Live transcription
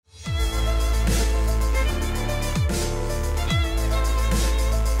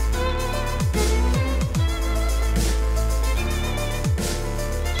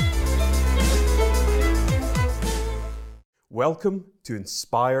Welcome to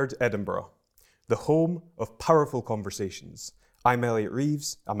Inspired Edinburgh, the home of powerful conversations. I'm Elliot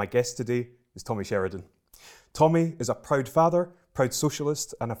Reeves, and my guest today is Tommy Sheridan. Tommy is a proud father, proud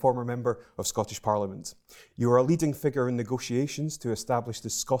socialist, and a former member of Scottish Parliament. You were a leading figure in negotiations to establish the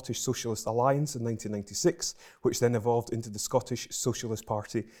Scottish Socialist Alliance in 1996, which then evolved into the Scottish Socialist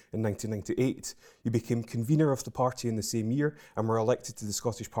Party in 1998. You became convener of the party in the same year and were elected to the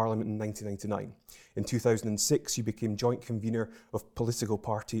Scottish Parliament in 1999. In 2006, you became joint convener of political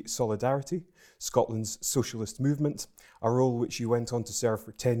party Solidarity, Scotland's socialist movement, a role which you went on to serve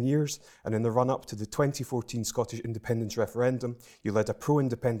for 10 years, and in the run-up to the 2014 Scottish independence referendum, you led a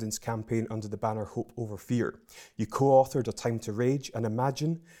pro-independence campaign under the banner Hope Over Fear. You co-authored A Time to Rage and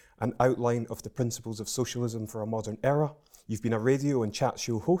Imagine, an outline of the principles of socialism for a modern era. You've been a radio and chat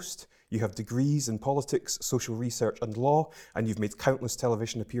show host. You have degrees in politics, social research and law, and you've made countless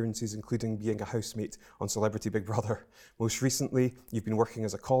television appearances, including being a housemate on Celebrity Big Brother. Most recently, you've been working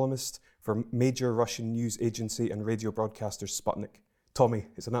as a columnist for major Russian news agency and radio broadcaster Sputnik. Tommy,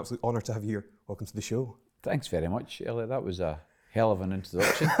 it's an absolute honour to have you here. Welcome to the show. Thanks very much, Elliot. That was a hell of an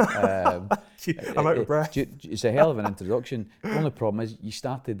introduction. I'm out of breath. It's a hell of an introduction. The only problem is you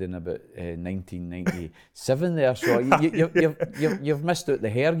started in about 1997 there, so you've missed out the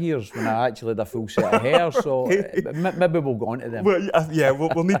hair years when I actually had a full set of hair, so maybe we'll go on to them.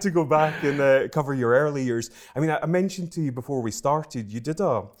 Well, we'll need to go back and cover your early years. I mean, I mentioned to you before we started, you did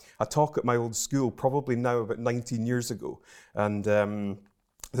a talk at my old school, probably now about 19 years ago, and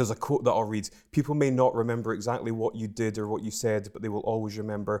there's a quote that I'll read. People may not remember exactly what you did or what you said, but they will always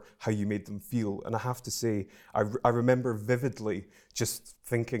remember how you made them feel. And I have to say, I remember vividly just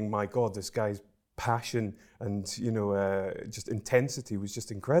thinking, my God, this guy's passion and, just intensity was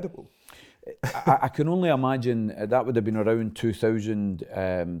just incredible. I can only imagine that would have been around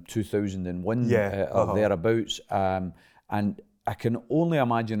 2000, 2001 or thereabouts. And I can only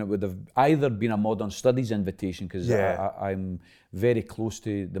imagine it would have either been a Modern Studies invitation, because I'm very close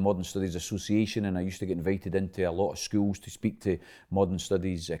to the Modern Studies Association, and I used to get invited into a lot of schools to speak to Modern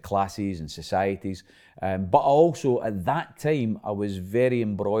Studies classes and societies. But also at that time, I was very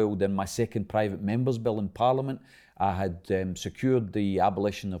embroiled in my second private members bill in Parliament. I had secured the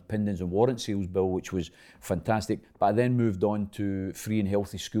abolition of Pindens and Warrant Sales Bill, which was fantastic. But I then moved on to free and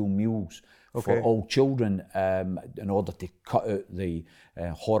healthy school meals for all children in order to cut out the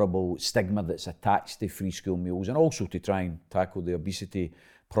horrible stigma that's attached to free school meals, and also to try and tackle the obesity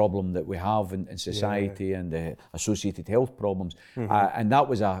problem that we have in society and the associated health problems. And that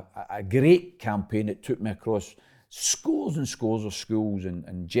was a great campaign. It took me across scores and scores of schools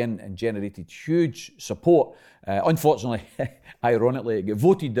and generated huge support. Unfortunately, ironically, it got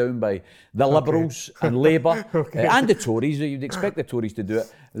voted down by the Liberals and Labour and the Tories. You'd expect the Tories to do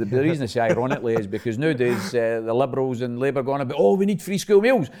it. The reason I say ironically is because nowadays the Liberals and Labour go on about, we need free school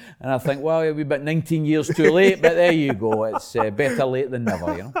meals. And I think, well, we're about 19 years too late, but there you go. It's better late than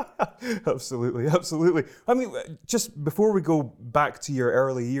never, Absolutely. I mean, just before we go back to your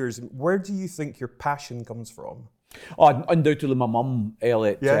early years, where do you think your passion comes from? Undoubtedly my mum,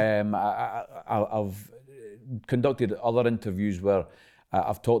 Elliot. I've conducted other interviews where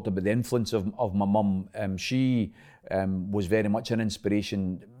I've talked about the influence of my mum. She was very much an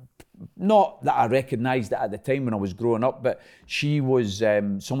inspiration. Not that I recognised it at the time when I was growing up, but she was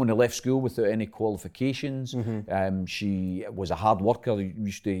someone who left school without any qualifications. She was a hard worker,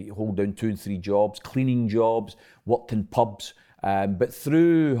 used to hold down 2 and 3 jobs, cleaning jobs, worked in pubs. But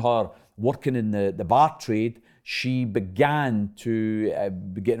through her working in the bar trade, she began to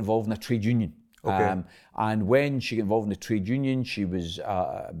get involved in a trade union. And when she got involved in the trade union, she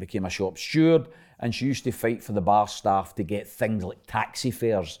became a shop steward, and she used to fight for the bar staff to get things like taxi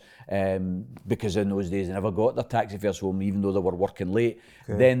fares, because in those days they never got their taxi fares home, even though they were working late.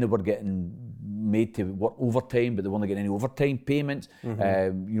 Then they were getting made to work overtime, but they weren't getting any overtime payments.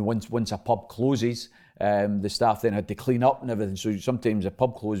 Once a pub closes, the staff then had to clean up and everything. So sometimes the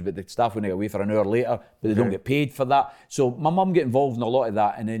pub closed, but the staff wouldn't get away for an hour later, but they don't get paid for that. So my mum got involved in a lot of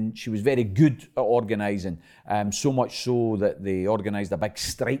that, and then she was very good at organising. So much so that they organised a big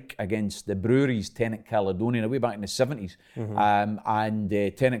strike against the breweries, Tennant Caledonian, way back in the 70s.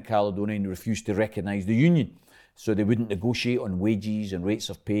 And Tennant Caledonian refused to recognise the union. So they wouldn't negotiate on wages and rates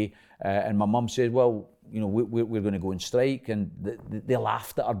of pay. And my mum said, well, we're going to go on strike. And they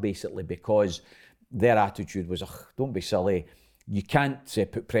laughed at her basically, because their attitude was, don't be silly. You can't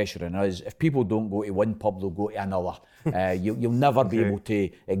put pressure on us. If people don't go to one pub, they'll go to another. You'll never be able to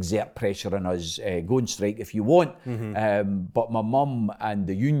exert pressure on us. Go and strike if you want. But my mum and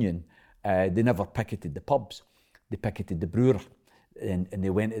the union, they never picketed the pubs. They picketed the brewer. And they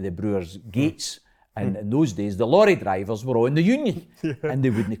went to the brewer's gates And in those days, the lorry drivers were on the union and they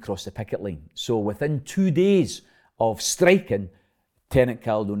wouldn't cross the picket line. So within 2 days of striking, Lieutenant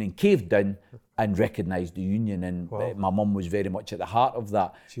Caledonian caved down and recognised the union. And my mum was very much at the heart of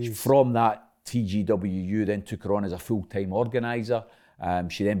that. Jeez. From that, TGWU then took her on as a full-time organiser.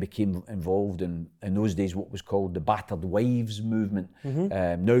 She then became involved in those days, what was called the Battered Wives movement.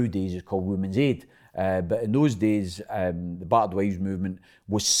 Nowadays, it's called Women's Aid. But in those days, the Battered Wives movement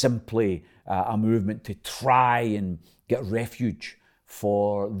was simply a movement to try and get refuge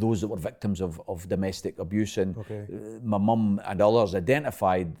for those that were victims of domestic abuse. And my mum and others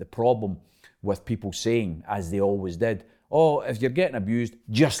identified the problem with people saying, as they always did, oh, if you're getting abused,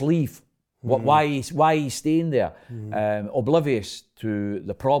 just leave. Why are you staying there? Oblivious to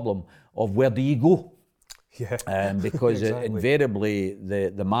the problem of where do you go? Because invariably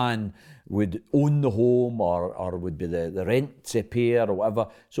the man would own the home or would be the rent payer or whatever.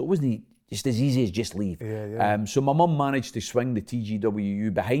 So it wasn't just as easy as just leave. So my mum managed to swing the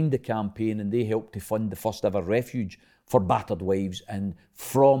TGWU behind the campaign, and they helped to fund the first ever refuge for battered wives. And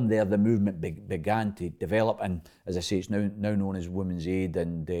from there, the movement began to develop. And as I say, it's now known as Women's Aid.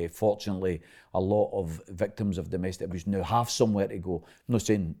 And fortunately, a lot of victims of domestic abuse now have somewhere to go. I'm not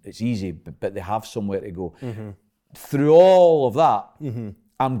saying it's easy, but they have somewhere to go. Through all of that,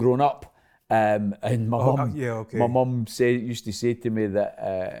 I'm grown up. And my mum used to say to me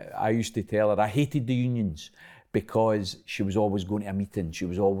that I used to tell her I hated the unions because she was always going to a meeting. She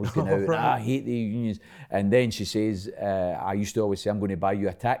was always going out, and I hate the unions. And then she says, I used to always say, I'm going to buy you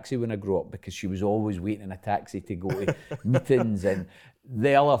a taxi when I grow up, because she was always waiting in a taxi to go to meetings. And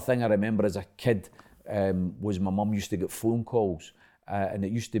the other thing I remember as a kid was my mum used to get phone calls. And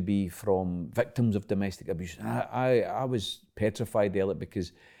it used to be from victims of domestic abuse. And I was petrified of it,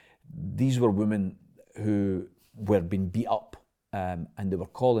 because these were women who were being beat up, and they were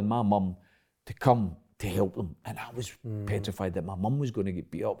calling my mum to come to help them. And I was petrified that my mum was going to get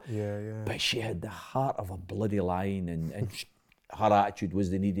beat up. But she had the heart of a bloody lion, and her attitude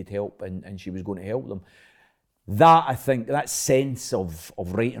was they needed help, and she was going to help them. That, I think, that sense of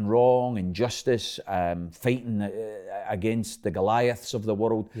right and wrong and justice, fighting against the Goliaths of the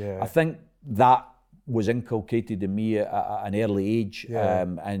world, I think that was inculcated in me at an early age.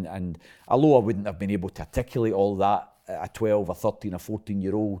 And although I wouldn't have been able to articulate all that at a 12, a 13, a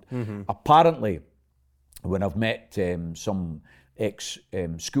 14-year-old, apparently, when I've met some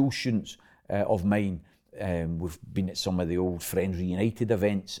ex-school students of mine, we've been at some of the old Friends Reunited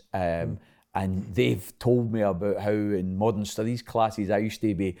events, and they've told me about how in modern studies classes I used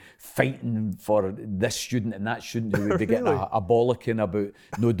to be fighting for this student and that student who would be getting a bollocking about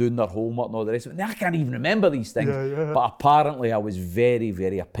no doing their homework and all the rest of it. And I can't even remember these things, but apparently I was very,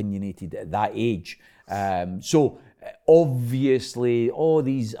 very opinionated at that age. So obviously all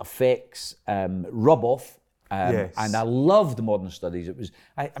these effects rub off. And I loved modern studies. It was,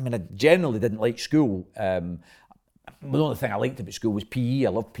 I generally didn't like school. The only thing I liked about school was PE. I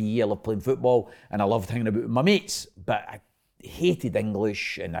loved PE, I loved playing football, and I loved hanging about with my mates. But I hated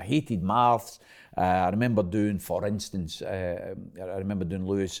English and I hated maths. I remember doing, for instance,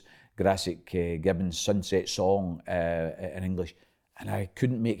 Lewis Grassic Gibbons' Sunset Song in English, and I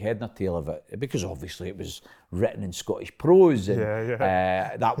couldn't make head nor tail of it, because obviously it was written in Scottish prose, and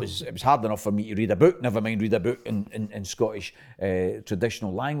it was hard enough for me to read a book, never mind read a book in Scottish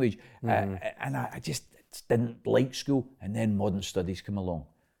traditional language. And I just didn't like school. And then modern studies came along,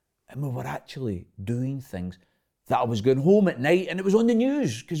 and we were actually doing things that I was going home at night, and it was on the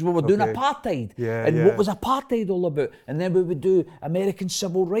news because we were doing apartheid. What was apartheid all about? And then we would do American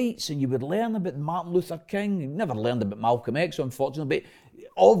civil rights, and you would learn about Martin Luther King. You never learned about Malcolm X, unfortunately, but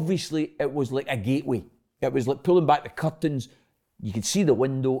obviously it was like a gateway. It was like pulling back the curtains. You could see the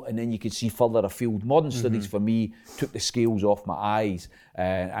window, and then you could see further afield. Modern studies for me took the scales off my eyes,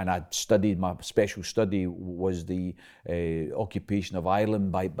 and I studied, my special study was the occupation of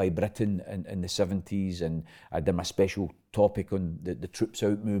Ireland by Britain in the 70s, and I did my special topic on the Troops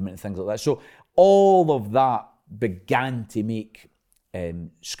Out movement and things like that. So all of that began to make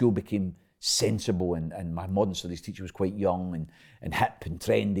school became sensible, and my modern studies teacher was quite young and hip and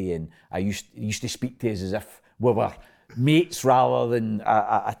trendy, and I used to speak to us as if we were mates rather than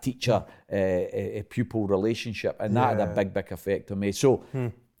a teacher a pupil relationship, and that had a big effect on me. So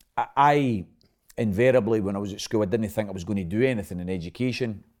I invariably, when I was at school, I didn't think I was going to do anything in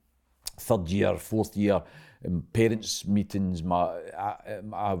education. third year, fourth year, parents' meetings,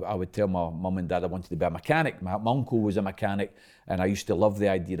 I would tell my mum and dad I wanted to be a mechanic. My uncle was a mechanic, and I used to love the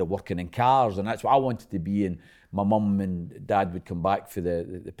idea of working in cars, and that's what I wanted to be. And my mum and dad would come back for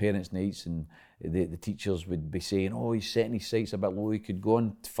the parents' nights, and the teachers would be saying, oh, he's setting his sights a bit low, he could go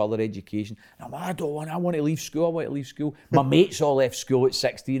on to further education. And I want to leave school, My mates all left school at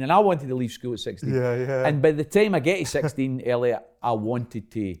 16, and I wanted to leave school at 16. Yeah. And by the time I get to 16, Elliot,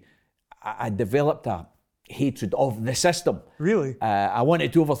 I developed a hatred of the system. Really? I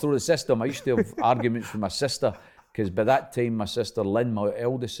wanted to overthrow the system. I used to have arguments with my sister, because by that time my sister Lynn, my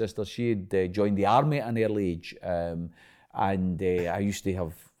eldest sister, she had joined the army at an early age, and I used to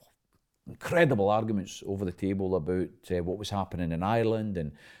have incredible arguments over the table about what was happening in Ireland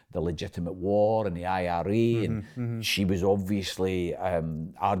and the legitimate war and the IRA, and she was obviously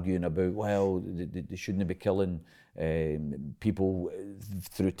arguing about, well, they shouldn't be killing people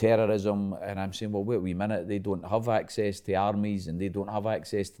through terrorism, and I'm saying, well, wait a wee minute, they don't have access to armies, and they don't have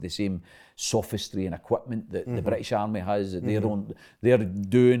access to the same sophistry and equipment that the British Army has. They're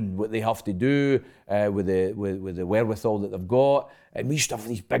doing what they have to do with the wherewithal that they've got, and we used to have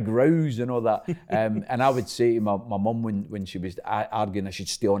these big rows and all that. And I would say to my mum when she was arguing I should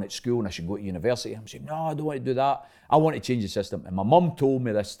stay on at school and I should go to university, I'm saying, no, I don't want to do that. I want to change the system. And my mum told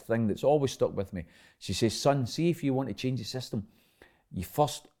me this thing that's always stuck with me. She says, son, see, if you want to change the system, you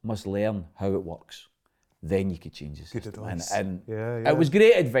first must learn how it works. Then you could change the system. Good advice. And yeah. It was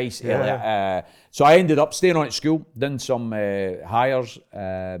great advice, Elliot. So I ended up staying on at school, done some hires,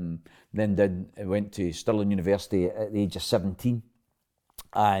 then went to Stirling University at the age of 17.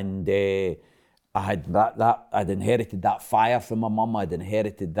 And I had I'd inherited that fire from my mum. I'd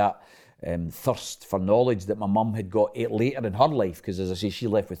inherited that thirst for knowledge that my mum had got later in her life, because, as I say, she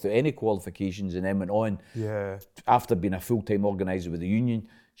left without any qualifications and then went on. Yeah. After being a full-time organiser with the union,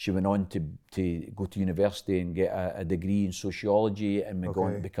 she went on to go to university and get a degree in sociology and went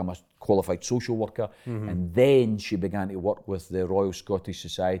on to become a qualified social worker. And then she began to work with the Royal Scottish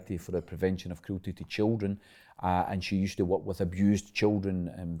Society for the Prevention of Cruelty to Children. And she used to work with abused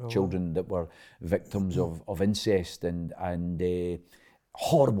children, children that were victims of incest, and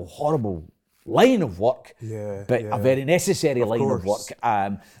horrible line of work, but a very necessary line of work.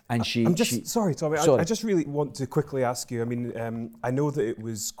 And sorry, Tommy. I just really want to quickly ask you. I mean, I know that it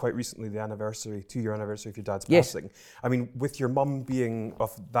was quite recently the 2-year anniversary of your dad's passing. I mean, with your mum being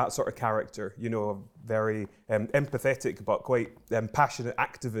of that sort of character, you know, very empathetic but quite passionate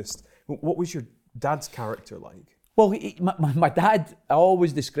activist. What was your dad's character like? Well, my dad, I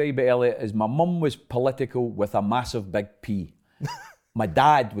always describe it, Elliot, as my mum was political with a massive big P. My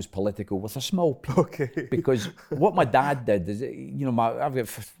dad was political with a small p. Okay. Because what my dad did is, you know, I've got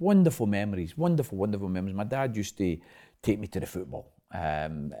wonderful memories. My dad used to take me to the football.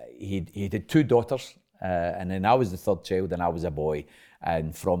 He had 2 daughters, and then I was the third child, and I was a boy.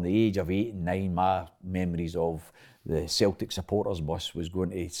 And from the age of 8 and 9, my memories of the Celtic supporters bus was going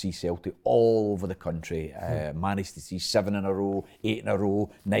to see Celtic all over the country. Managed to see 7 in a row, 8 in a row,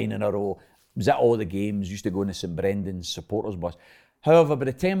 9 in a row. Was at all the games. Used to go in the St Brendan's supporters bus. However, by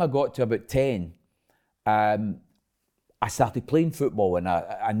the time I got to about 10, I started playing football, and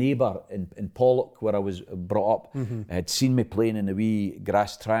a neighbour in Pollock, where I was brought up, had seen me playing in the wee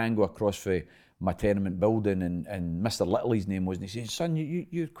grass triangle across from my tenement building, and Mr. Little, his name was, and he said, son,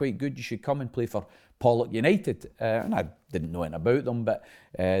 you're quite good, you should come and play for Pollock United. And I didn't know anything about them, but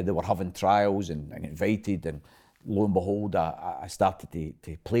they were having trials, and I got invited, and lo and behold, I started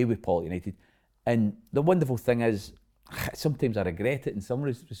to play with Pollock United. And the wonderful thing is, sometimes I regret it in some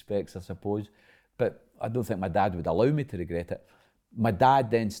respects, I suppose, but I don't think my dad would allow me to regret it. My dad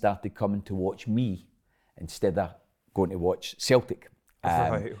then started coming to watch me instead of going to watch Celtic.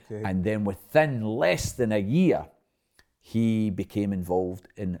 And then within less than a year, he became involved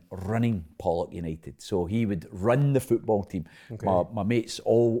in running Pollock United. So he would run the football team. My mates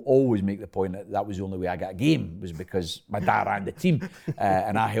always make the point that was the only way I got a game, was because my dad ran the team,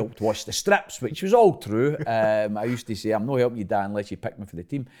 and I helped wash the strips, which was all true. I used to say, I'm not helping you, Dad, unless you pick me for the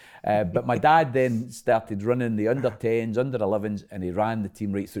team. But my dad then started running the under-10s, under-11s, and he ran the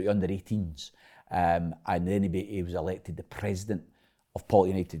team right through the under-18s. And then he was elected the president of Pollock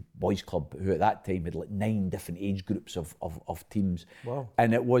United Boys Club, who at that time had like 9 different age groups of teams. Wow.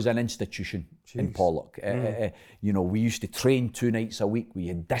 And it was an institution in Pollock. You know, we used to train 2 nights a week. We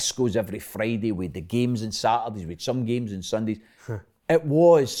had discos every Friday. We had the games on Saturdays. We had some games on Sundays. it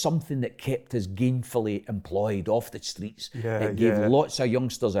was something that kept us gainfully employed off the streets. It gave lots of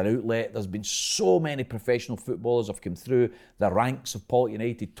youngsters an outlet. There's been so many professional footballers have come through the ranks of Pollok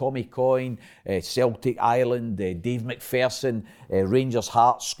United. Tommy Coyne, Celtic Ireland, Dave McPherson, Rangers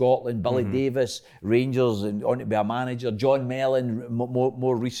Hearts Scotland, Billy Davis, Rangers and on to be a manager, John Mellon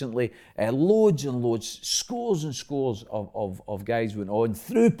more recently. Loads and loads, scores and scores of guys went on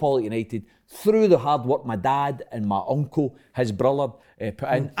through Pollok United, through the hard work my dad and my uncle, his brother, put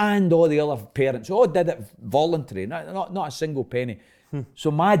in, and all the other parents who all did it voluntary, not a single penny.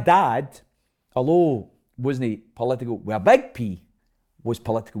 So my dad, although wasn't he political with a big P, was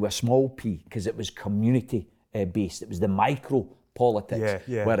political with a small p, because it was community based. It was the micro politics,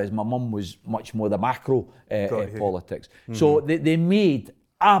 whereas my mum was much more the macro politics. So they made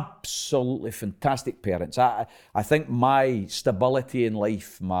absolutely fantastic parents. I think my stability in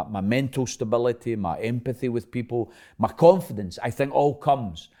life, my mental stability, my empathy with people, my confidence, I think all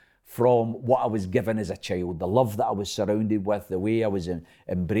comes from what I was given as a child, the love that I was surrounded with, the way I was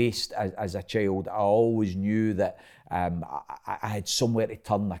embraced as a child. I always knew that I had somewhere to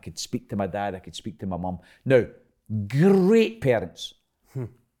turn. I could speak to my dad, I could speak to my mum. Now, great parents.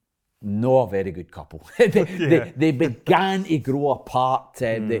 No, a very good couple. They began to grow apart.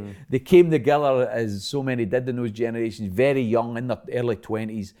 They came together, as so many did in those generations, very young, in their early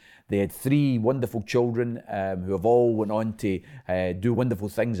 20s. They had 3 wonderful children who have all went on to do wonderful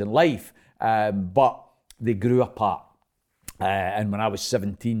things in life, but they grew apart. And when I was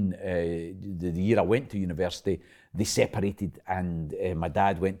 17, the year I went to university, they separated, and my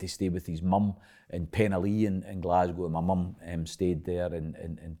dad went to stay with his mum in Penally in Glasgow, and my mum stayed there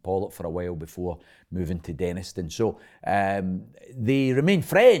in Pollok for a while before moving to Denniston. So they remained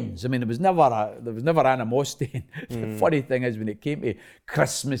friends. I mean, there was never animosity. The funny thing is, when it came to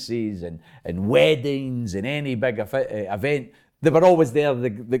Christmases and weddings and any big event, they were always there,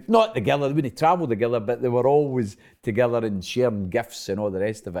 not together, they wouldn't travel together, but they were always together and sharing gifts and all the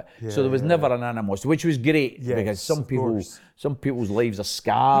rest of it. So there was never an animosity, which was great, because some people's lives are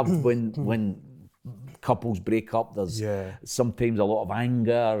scarred when couples break up. There's sometimes a lot of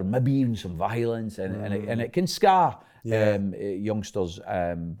anger, maybe even some violence, and it can scar youngsters.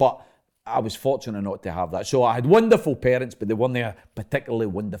 But I was fortunate not to have that. So I had wonderful parents, but they weren't a particularly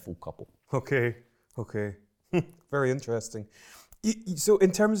wonderful couple. Okay. Very interesting. So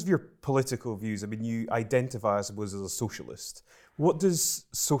in terms of your political views, I mean, you identify, I suppose, as a socialist. What does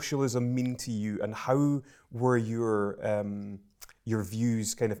socialism mean to you, and how were your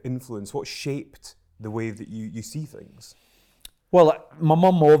views kind of influenced? What shaped the way that you see things? Well, my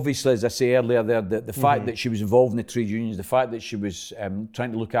mum, obviously, as I say earlier there, the fact that she was involved in the trade unions, the fact that she was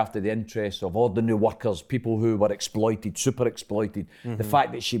trying to look after the interests of ordinary workers, people who were exploited, super exploited, the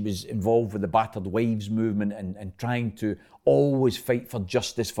fact that she was involved with the battered wives movement and trying to always fight for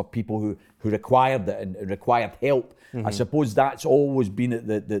justice for people who required it and required help. I suppose that's always been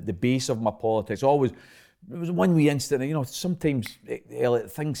at the base of my politics. Always. There was one wee incident, sometimes,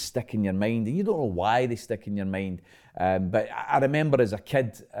 Elliot, things stick in your mind and you don't know why they stick in your mind. But I remember as a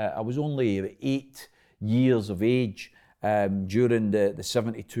kid, I was only 8 years of age during the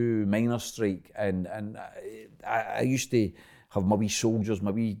 72 miners' strike, and I used to have my wee soldiers, my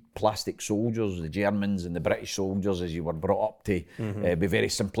wee plastic soldiers, the Germans and the British soldiers, as you were brought up to be very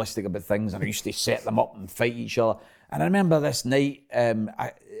simplistic about things, and I used to set them up and fight each other. And I remember this night,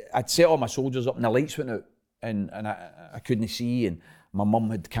 I'd set all my soldiers up and the lights went out, and I couldn't see, and my mum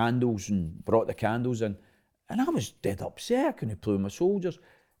had candles and brought the candles in, and I was dead upset. I couldn't play with my soldiers,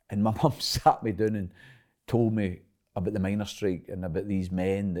 and my mum sat me down and told me about the miners' strike and about these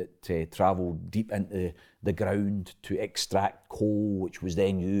men that travelled deep into the ground to extract coal, which was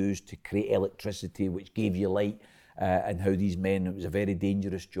then used to create electricity, which gave you light. And how these men, it was a very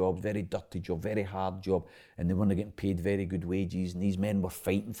dangerous job, very dirty job, very hard job, and they weren't getting paid very good wages, and these men were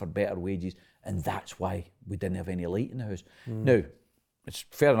fighting for better wages, and that's why we didn't have any light in the house. Now, it's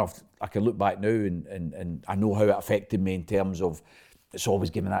fair enough, I can look back now and I know how it affected me in terms of it's always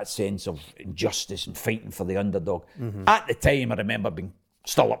given that sense of injustice and fighting for the underdog. At the time, I remember being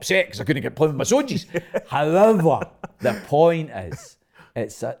still upset because I couldn't get playing with my soldiers. However, the point is,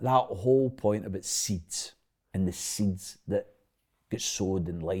 it's that whole point about seeds, and the seeds that get sowed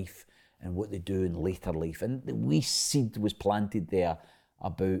in life and what they do in later life. And the wee seed was planted there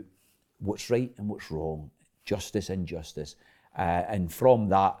about what's right and what's wrong, justice, injustice. And from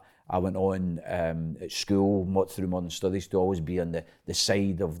that, I went on at school, through modern studies, to always be on the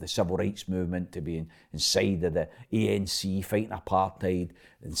side of the civil rights movement, to be inside of the ANC fighting apartheid,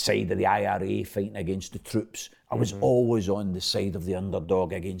 inside of the IRA fighting against the troops. I was always on the side of the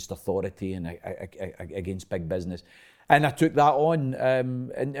underdog against authority and against big business. And I took that on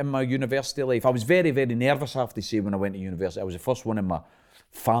in my university life. I was very, very nervous, I have to say, when I went to university. I was the first one in my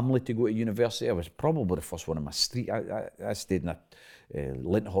family to go to university. I was probably the first one in my street. I stayed in a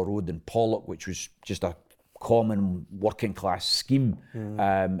Linton Road in Pollock, which was just a common working class scheme.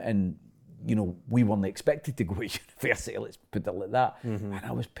 And you know, we weren't expected to go to university, let's put it like that. And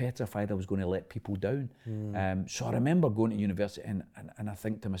I was petrified I was going to let people down. So I remember going to university and I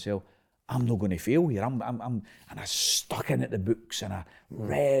think to myself, I'm not going to fail here. And I stuck in at the books and I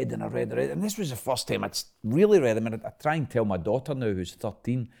read and I read. And this was the first time I'd really read them. And I try and tell my daughter now, who's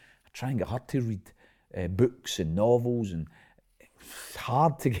 13, I try and get her to read books and novels. And it's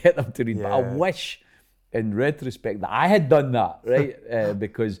hard to get them to read. Yeah. But I wish, in retrospect, that I had done that, right?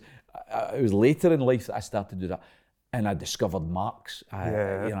 Because it was later in life that I started to do that. And I discovered Marx.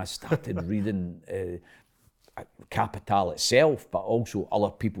 I started reading Capital itself, but also other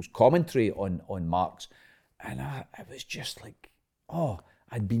people's commentary on Marx. And it was just like,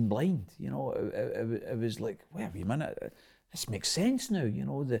 I'd been blind, you know. It was like, wait a minute, this makes sense now, you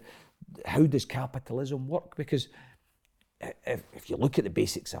know. How does capitalism work? Because if you look at the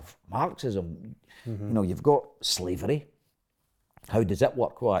basics of Marxism, you know, you've got slavery. How does it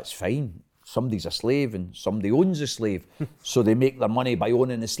work? Well, it's fine. Somebody's a slave and somebody owns a slave. So they make their money by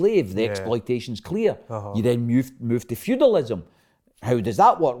owning a slave. The exploitation's clear. You then move to feudalism. How does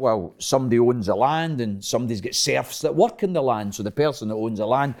that work? Well, somebody owns the land and somebody's got serfs that work in the land. So the person that owns the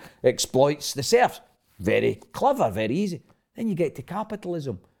land exploits the serfs. Very clever, very easy. Then you get to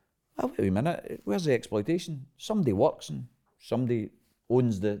capitalism. Oh, wait a minute, where's the exploitation? Somebody works and somebody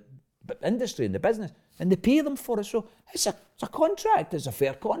owns the industry and the business. And they pay them for it. So it's a contract, it's a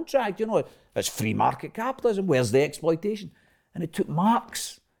fair contract, you know. It's free market capitalism. Where's the exploitation? And it took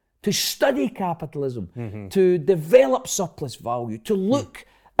Marx to study capitalism, to develop surplus value, to look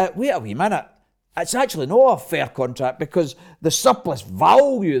at, wait a wee minute, it's actually not a fair contract because the surplus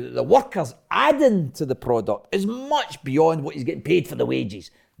value that the worker's adding to the product is much beyond what he's getting paid for the wages.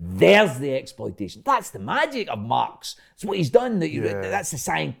 There's the exploitation. That's the magic of Marx. It's what he's done. That's the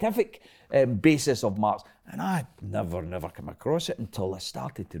scientific basis of Marx. And I never come across it until I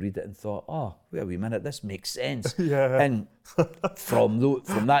started to read it and thought, wait a wee minute, this makes sense. And from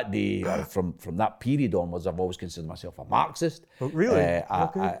that day, or from that period onwards, I've always considered myself a Marxist. Oh, really?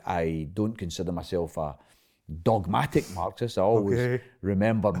 I don't consider myself a dogmatic Marxist. I always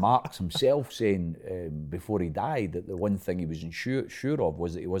remember Marx himself saying before he died that the one thing he was sure of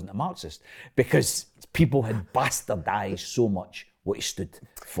was that he wasn't a Marxist, because people had bastardized so much what he stood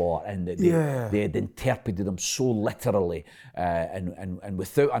for, and they had interpreted him so literally, and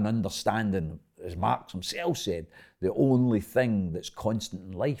without an understanding, as Marx himself said, the only thing that's constant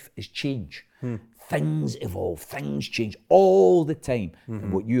in life is change. Things evolve, things change all the time.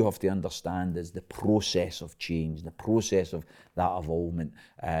 And what you have to understand is the process of change, the process of that evolvement,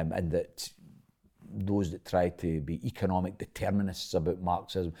 and that those that try to be economic determinists about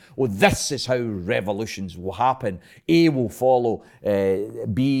Marxism, this is how revolutions will happen. A will follow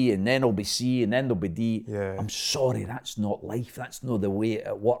B, and then there'll be C, and then there'll be D. I'm sorry, that's not life. That's not the way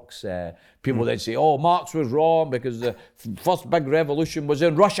it works. People then say, Marx was wrong because the first big revolution was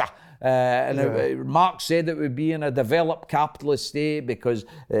in Russia. Marx said it would be in a developed capitalist state because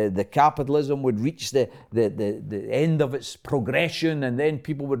the capitalism would reach the end of its progression, and then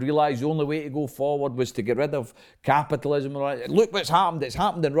people would realise the only way to go forward was to get rid of capitalism. Look what's happened. It's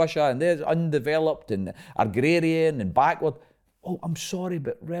happened in Russia, and there's undeveloped and agrarian and backward. I'm sorry,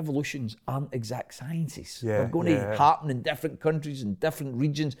 but revolutions aren't exact sciences. They're going to happen in different countries, in different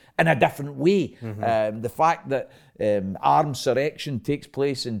regions, in a different way. The fact that armed insurrection takes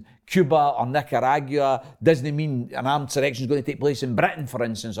place in Cuba or Nicaragua doesn't mean an armed insurrection is going to take place in Britain, for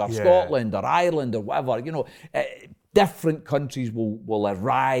instance, or Scotland or Ireland or whatever. You know, different countries will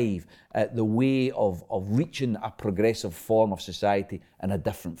arrive at the way of reaching a progressive form of society in a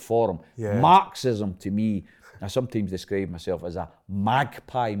different form. Marxism, to me, I sometimes describe myself as a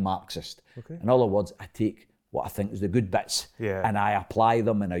magpie Marxist. In other words, I take what I think is the good bits and I apply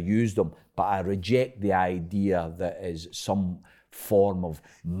them and I use them, but I reject the idea that is some form of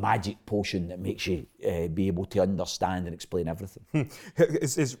magic potion that makes you be able to understand and explain everything.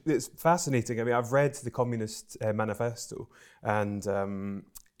 It's fascinating. I mean, I've read the Communist Manifesto, and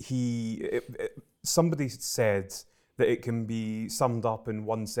somebody said that it can be summed up in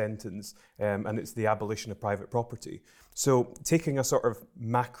one sentence, and it's the abolition of private property. So taking a sort of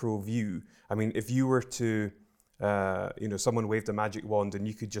macro view, I mean, if you were to, someone waved a magic wand and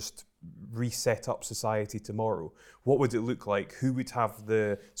you could just reset up society tomorrow, what would it look like? Who would have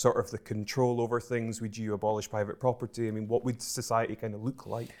the sort of the control over things? Would you abolish private property? I mean, what would society kind of look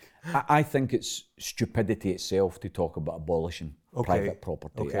like? I think it's stupidity itself to talk about abolishing private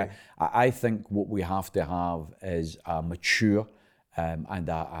property. Okay. I think what we have to have is a mature and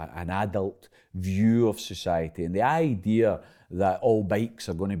an adult view of society. And the idea that all bikes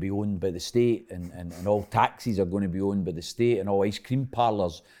are going to be owned by the state and all taxis are going to be owned by the state and all ice cream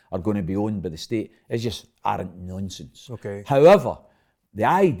parlours are going to be owned by the state is just arrant nonsense. Okay. However, the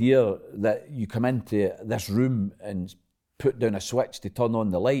idea that you come into this room and put down a switch to turn on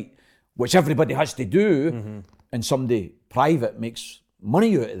the light, which everybody has to do, and somebody private makes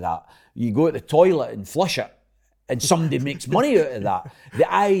money out of that. You go to the toilet and flush it, and somebody makes money out of that.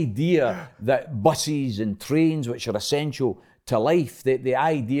 The idea that buses and trains, which are essential to life, the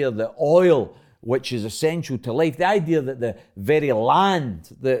idea that oil, which is essential to life, the idea that the very land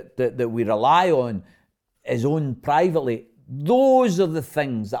that we rely on is owned privately, those are the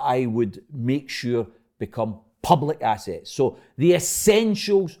things that I would make sure become public assets. So the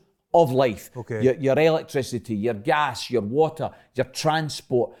essentials of life, your electricity, your gas, your water, your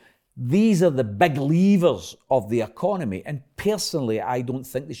transport, these are the big levers of the economy. And personally, I don't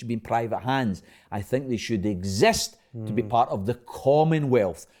think they should be in private hands. I think they should exist to be part of the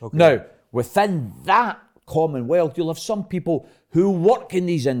Commonwealth. Now, within that Commonwealth, you'll have some people who work in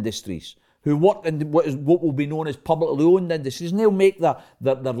these industries, who work in what will be known as publicly owned industries, and they'll make their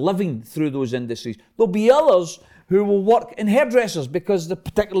living through those industries. There'll be others who will work in hairdressers because they're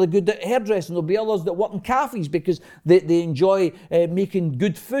particularly good at hairdressing. There'll be others that work in cafes because they enjoy making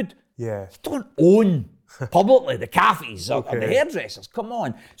good food. Yeah. You don't own publicly the cafes or the hairdressers. Come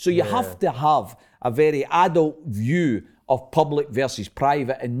on. So you have to have a very adult view of public versus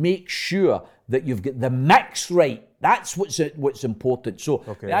private and make sure that you've got the mix right. That's what's important. So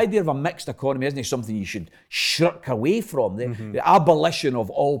the idea of a mixed economy isn't something you should shirk away from. The abolition of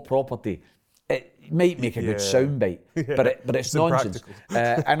all property, it might make a good soundbite, but it's nonsense.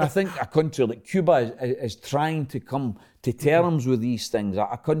 And I think a country like Cuba is trying to come to terms with these things.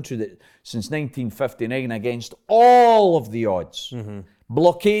 A country that since 1959, against all of the odds,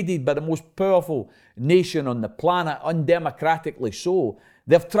 blockaded by the most powerful nation on the planet, undemocratically so,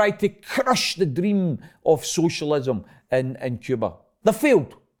 they've tried to crush the dream of socialism in Cuba. They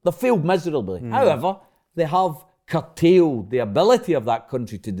failed miserably. However, they have curtailed the ability of that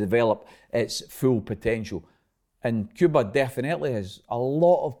country to develop its full potential. And Cuba definitely has a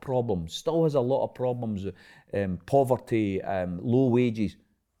lot of problems, still has a lot of problems, poverty, low wages.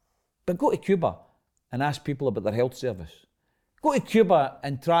 But go to Cuba and ask people about their health service. Go to Cuba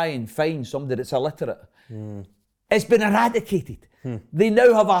and try and find somebody that's illiterate. It's been eradicated. They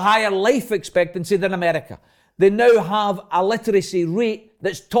now have a higher life expectancy than America. They now have a literacy rate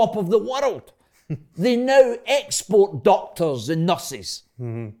that's top of the world. They now export doctors and nurses.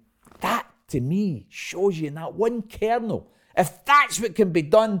 That, to me, shows you in that one kernel. If that's what can be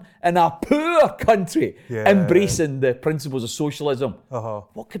done in a poor country, embracing the principles of socialism,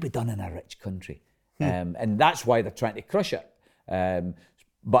 what could be done in a rich country? And that's why they're trying to crush it.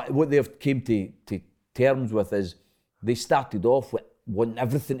 But what they've came to terms with is they started off with wanting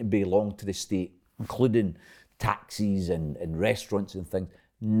everything to belong to the state, including taxis and restaurants and things.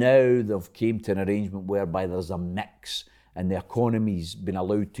 Now they've came to an arrangement whereby there's a mix and the economy's been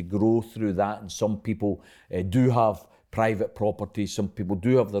allowed to grow through that, and some people do have private property, some people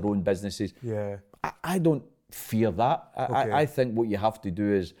do have their own businesses. I don't fear that. I think what you have to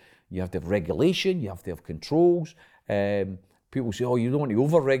do is you have to have regulation, you have to have controls. People say, oh, you don't want to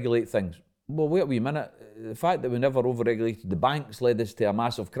over-regulate things. Well, wait a wee minute. The fact that we never over-regulated the banks led us to a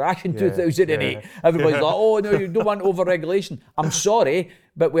massive crash in 2008. Everybody's like, oh, no, you don't want over-regulation. I'm sorry,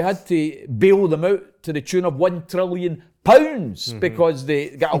 but we had to bail them out to the tune of £1 trillion because they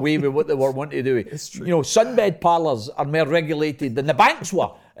got away with what they were wanting to do. It's true. You know, sunbed parlours are more regulated than the banks were.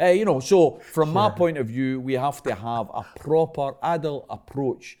 So from my point of view, we have to have a proper adult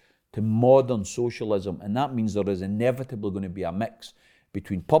approach to modern socialism, and that means there is inevitably going to be a mix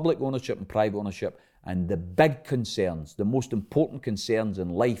between public ownership and private ownership, and the big concerns, the most important concerns in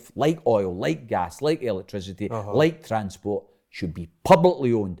life, like oil, like gas, like electricity, like transport, should be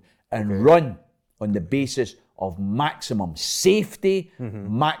publicly owned and run on the basis of maximum safety,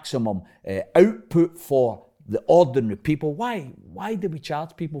 maximum output for the ordinary people. Why do we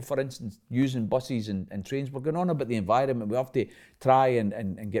charge people, for instance, using buses and trains? We're going on about the environment. We have to try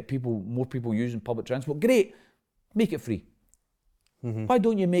and get more people using public transport. Great, make it free. Why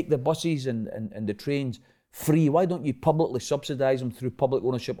don't you make the buses and the trains free? Why don't you publicly subsidise them through public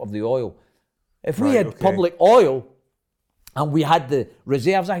ownership of the oil? If we had public oil, And we had the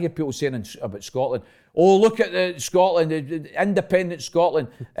reserves. I hear people saying about Scotland, oh, look at Scotland, the independent Scotland.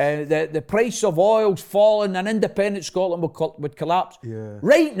 The price of oil's fallen and independent Scotland would collapse. Yeah.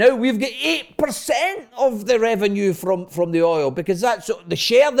 Right now, we've got 8% of the revenue from the oil, because that's the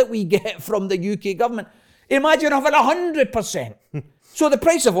share that we get from the UK government. Imagine having 100%. So the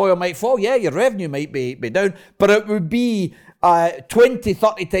price of oil might fall. Yeah, your revenue might be down, but it would be 20,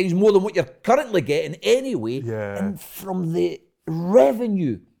 30 times more than what you're currently getting anyway. Yeah. And from the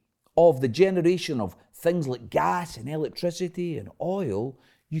revenue of the generation of things like gas and electricity and oil,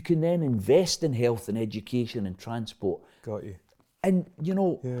 you can then invest in health and education and transport. Got you. And, you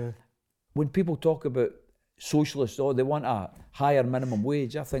know, when people talk about socialists, they want a higher minimum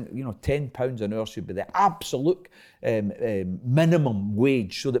wage. I think, you know, £10 an hour should be the absolute minimum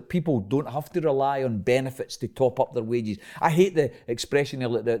wage, so that people don't have to rely on benefits to top up their wages. I hate the expression,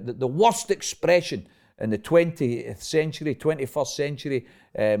 the worst expression in the 20th century, 21st century,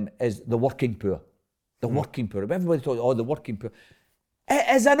 is the working poor. The working poor. Everybody talks, the working poor.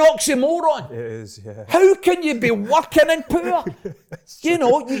 It is an oxymoron. It is, yeah. How can you be working and poor? You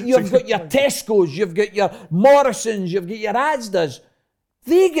know, you've got your Tesco's, you've got your Morrisons, you've got your Asda's.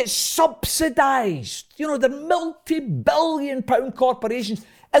 They get subsidised. You know, they're multi-billion-pound corporations,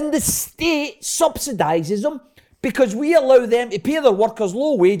 and the state subsidises them because we allow them to pay their workers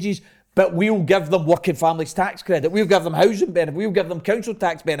low wages, but we'll give them working families tax credit. We'll give them housing benefit. We'll give them council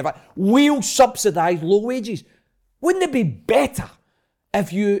tax benefit. We'll subsidise low wages. Wouldn't it be better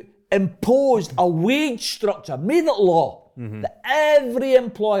if you imposed a wage structure, made it law, that every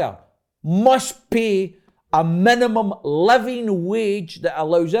employer must pay a minimum living wage that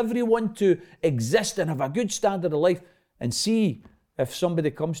allows everyone to exist and have a good standard of life? And see if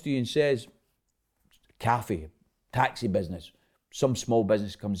somebody comes to you and says, cafe, taxi business, some small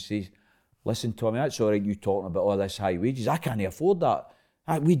business comes and says, listen, Tommy, that's all right, you talking about all this high wages. I can't afford that.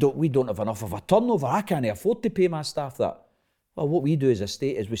 We don't have enough of a turnover. I can't afford to pay my staff that. Well, what we do as a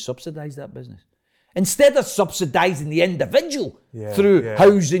state is we subsidise that business. Instead of subsidising the individual through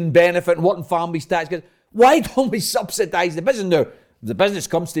housing benefit and working families tax, why don't we subsidise the business? Now, if the business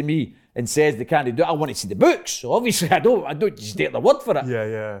comes to me and says they can't do it, I want to see the books. So obviously I don't just take their word for it.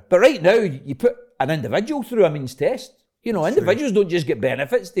 Yeah. But right now, you put an individual through a means test. You know, individuals don't just get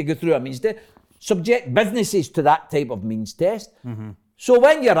benefits, they go through a means test. Subject businesses to that type of means test. So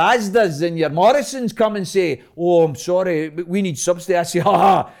when your Asda's and your Morrisons come and say, oh, I'm sorry, we need subsidy, I say,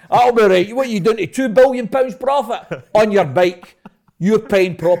 that'll be right. What are you doing to £2 billion profit on your bike? You're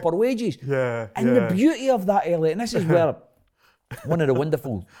paying proper wages. And the beauty of that, Elliot, and this is where one of the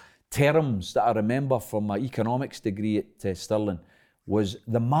wonderful terms that I remember from my economics degree at Stirling was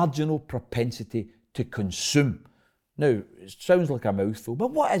the marginal propensity to consume. Now, it sounds like a mouthful, but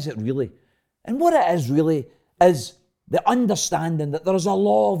what is it really? And what it is really is the understanding that there is a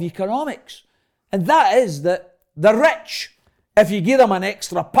law of economics. And that is that the rich, if you give them an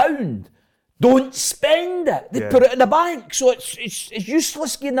extra £1, don't spend it. They put it in the bank. So it's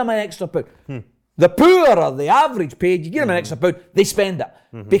useless giving them an extra £1. The poor or the average paid, you give them an extra £1, they spend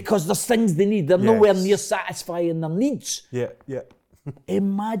it. Because there's things they need. They're nowhere near satisfying their needs.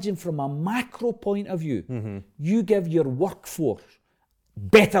 Imagine from a macro point of view, you give your workforce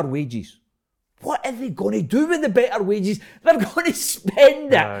better wages. What are they going to do with the better wages? They're going to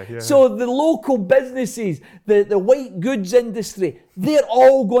spend it. So the local businesses, the white goods industry, they're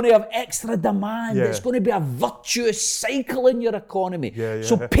all going to have extra demand. It's going to be a virtuous cycle in your economy.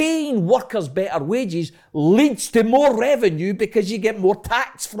 So paying workers better wages leads to more revenue because you get more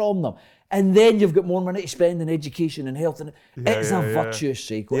tax from them. And then you've got more money to spend in education and health. And it's a virtuous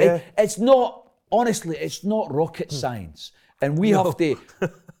cycle. It's not, honestly, it's not rocket science. And we have to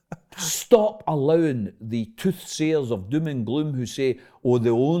stop allowing the toothsayers of doom and gloom who say, oh, the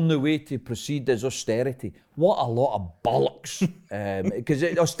only way to proceed is austerity. What a lot of bollocks. Because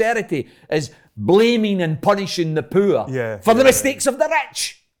austerity is blaming and punishing the poor for the mistakes of the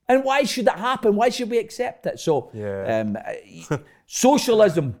rich. And why should it happen? Why should we accept it? So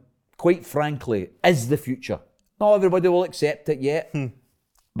socialism, quite frankly, is the future. Not everybody will accept it yet,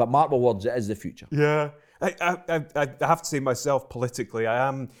 but mark my words, it is the future. I have to say myself, politically,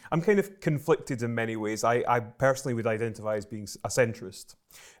 I'm kind of conflicted in many ways. I personally would identify as being a centrist.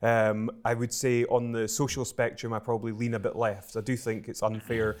 I would say on the social spectrum, I probably lean a bit left. I do think it's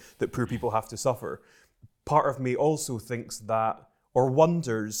unfair that poor people have to suffer. Part of me also thinks that, or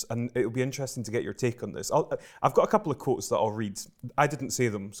wonders, and it'll be interesting to get your take on this. I've got a couple of quotes that I'll read. I didn't say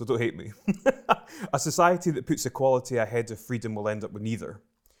them, so don't hate me. A society that puts equality ahead of freedom will end up with neither.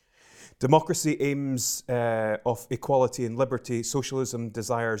 Democracy aims of equality and liberty. Socialism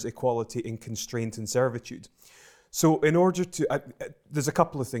desires equality in constraint and servitude. So in order to, there's a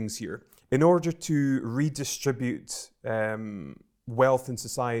couple of things here. In order to redistribute wealth in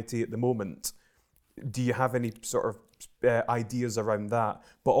society at the moment, do you have any sort of ideas around that?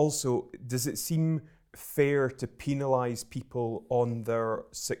 But also, does it seem fair to penalise people on their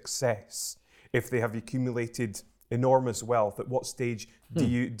success if they have accumulated enormous wealth? At what stage do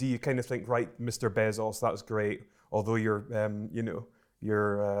you kind of think, right, Mr. Bezos, that's great, although your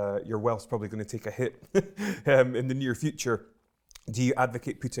wealth's probably going to take a hit in the near future? Do you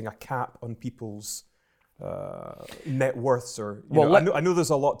advocate putting a cap on people's net worths, or I know there's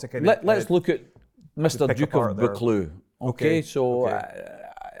a lot to kind of. Let's look at Mr. Duke of Buccleuch. Okay, so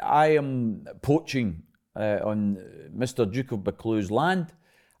I am poaching on Mr. Duke of Buccleuch's land,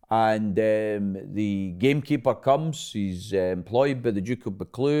 and the gamekeeper comes. He's employed by the Duke of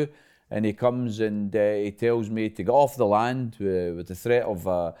Buccleuch, and he comes and he tells me to get off the land with the threat of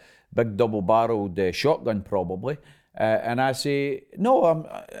a big double-barreled shotgun, probably. And I say, no,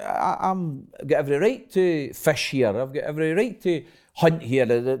 I've got every right to fish here. I've got every right to hunt here.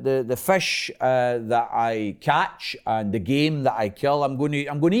 The fish that I catch and the game that I kill, I'm going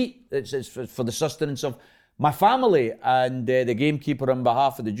to eat. It's for the sustenance of my family. And the gamekeeper on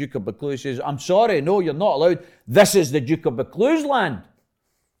behalf of the Duke of Buccleuch says, I'm sorry, no, you're not allowed. This is the Duke of Buccleuch's land.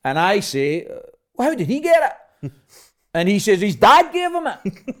 And I say, well, how did he get it? And he says, his dad gave him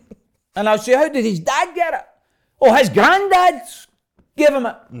it. And I say, how did his dad get it? Oh, his granddad gave him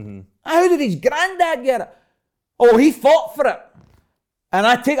it. Mm-hmm. How did his granddad get it? Oh, he fought for it. And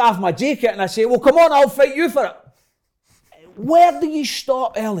I take off my jacket and I say, well, come on, I'll fight you for it. Where do you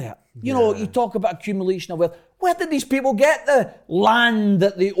stop, Elliot? You know, you talk about accumulation of wealth. Where did these people get the land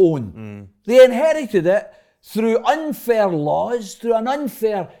that they own? They inherited it through unfair laws, through an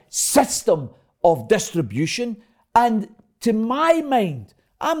unfair system of distribution. And to my mind,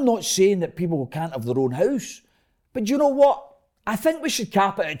 I'm not saying that people can't have their own house. But you know what? I think we should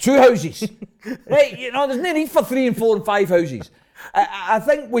cap it at 2 houses. Right? You know, there's no need for 3 and 4 and 5 houses. I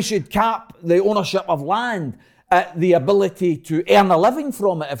think we should cap the ownership of land at the ability to earn a living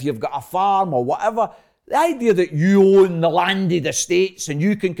from it if you've got a farm or whatever. The idea that you own the landed estates and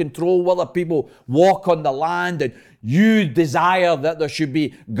you can control whether people walk on the land, and you desire that there should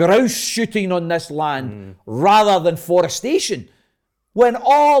be grouse shooting on this land rather than forestation, when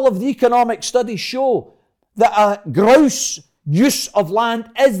all of the economic studies show that a grouse use of land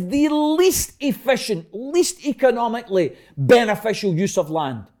is the least efficient, least economically beneficial use of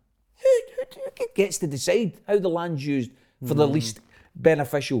land. Who gets to decide how the land's used for the least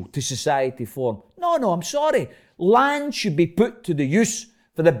beneficial to society form? No, I'm sorry. Land should be put to the use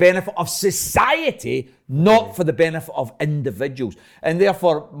for the benefit of society, not for the benefit of individuals. And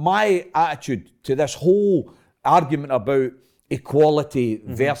therefore, my attitude to this whole argument about equality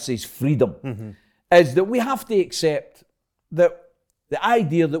versus freedom is that we have to accept that the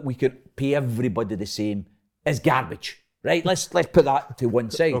idea that we could pay everybody the same is garbage, right? Let's put that to one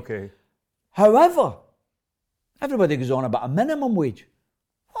side. Okay. However, everybody goes on about a minimum wage.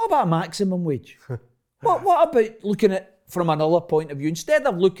 What about a maximum wage? What about looking at from another point of view? Instead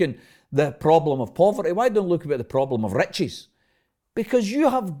of looking the problem of poverty, why don't look at the problem of riches? Because you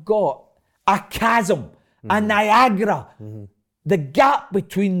have got a chasm, a Niagara. The gap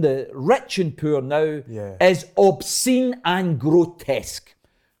between the rich and poor now is obscene and grotesque.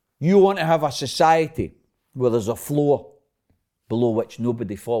 You want to have a society where there's a floor below which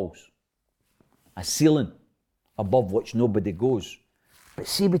nobody falls, a ceiling above which nobody goes. But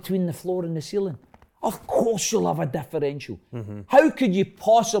see, between the floor and the ceiling, of course you'll have a differential. How could you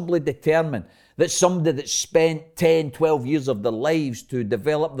possibly determine that somebody that spent 10, 12 years of their lives to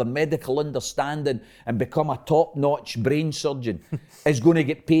develop the medical understanding and become a top-notch brain surgeon is going to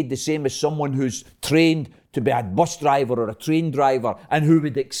get paid the same as someone who's trained to be a bus driver or a train driver, and who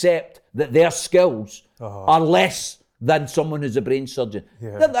would accept that their skills are less than someone who's a brain surgeon?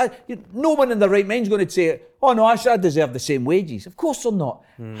 No one in their right mind is going to say, oh no, I deserve the same wages. Of course they're not.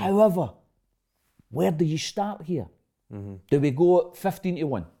 However, where do you start here? Do we go at 15 to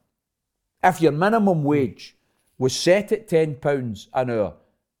 1? If your minimum wage was set at £10 an hour,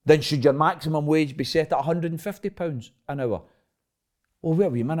 then should your maximum wage be set at £150 an hour? Oh,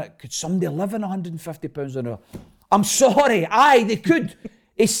 wait a minute, could somebody live on £150 an hour? I'm sorry, they could.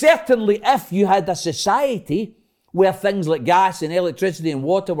 Certainly if you had a society where things like gas and electricity and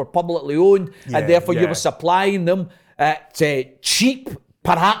water were publicly owned, and therefore you were supplying them at cheap,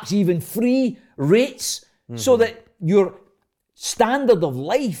 perhaps even free rates, so that your standard of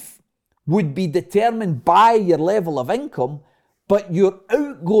life would be determined by your level of income, but your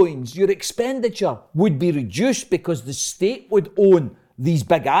outgoings, your expenditure would be reduced because the state would own these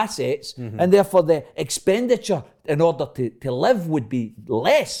big assets, and therefore the expenditure in order to live would be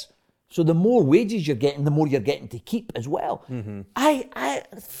less. So the more wages you're getting, the more you're getting to keep as well. I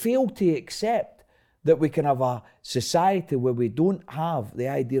fail to accept that we can have a society where we don't have the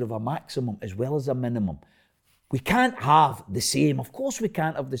idea of a maximum as well as a minimum. We can't have the same. Of course we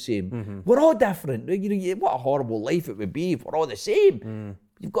can't have the same. We're all different. What a horrible life it would be if we're all the same.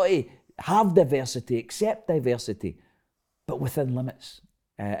 You've got to have diversity, accept diversity, but within limits.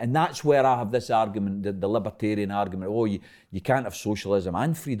 And that's where I have this argument, the libertarian argument, you can't have socialism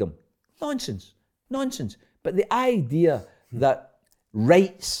and freedom. Nonsense. But the idea that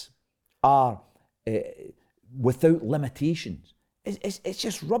rights are without limitations, it's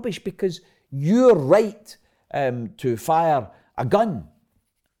just rubbish, because your right to fire a gun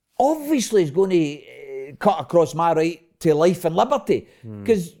obviously is going to cut across my right to life and liberty,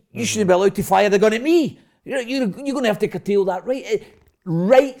 because you shouldn't be allowed to fire the gun at me. You're going to have to curtail that right.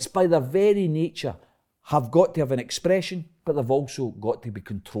 Rights by their very nature have got to have an expression, but they've also got to be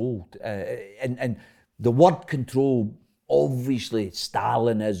controlled. And the word control, obviously,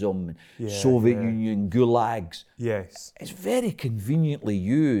 Stalinism, Soviet Union, gulags. Yes. It's very conveniently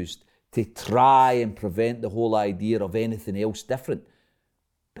used to try and prevent the whole idea of anything else different.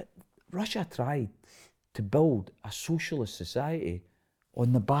 But Russia tried to build a socialist society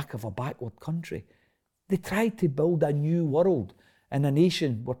on the back of a backward country. They tried to build a new world in a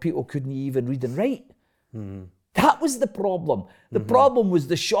nation where people couldn't even read and write. That was the problem. The problem was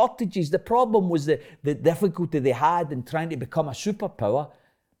the shortages. The problem was the difficulty they had in trying to become a superpower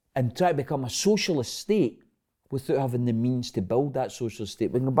and try to become a socialist state without having the means to build that socialist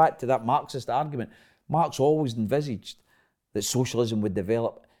state. We can go back to that Marxist argument. Marx always envisaged that socialism would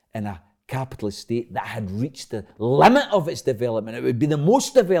develop in a capitalist state that had reached the limit of its development. It would be the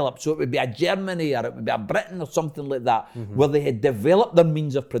most developed, so it would be a Germany or it would be a Britain or something like that, where they had developed their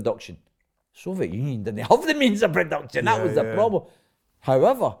means of production. Soviet Union didn't have the means of production. That was the problem.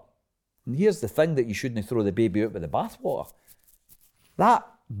 However, and here's the thing that you shouldn't throw the baby out with the bathwater. That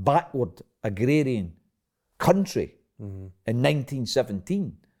backward agrarian country in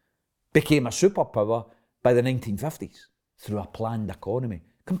 1917 became a superpower by the 1950s through a planned economy.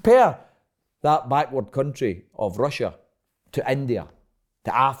 Compare that backward country of Russia to India,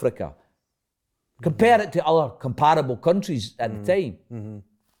 to Africa. Compare it to other comparable countries at the time.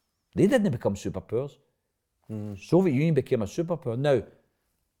 They didn't become superpowers. Soviet Union became a superpower. Now,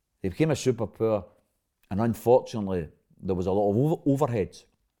 they became a superpower, and unfortunately, there was a lot of overheads,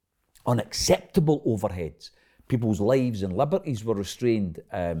 unacceptable overheads. People's lives and liberties were restrained,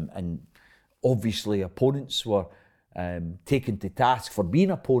 and obviously opponents were taken to task for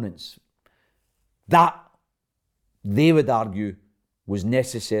being opponents. That, they would argue, was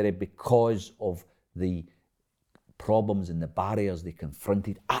necessary because of the problems and the barriers they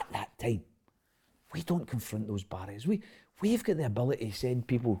confronted at that time. We don't confront those barriers. We've got the ability to send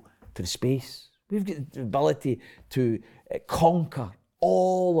people to the space. We've got the ability to conquer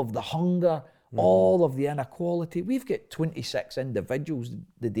all of the hunger, all of the inequality. We've got 26 individuals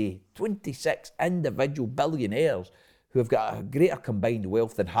today, 26 individual billionaires who have got a greater combined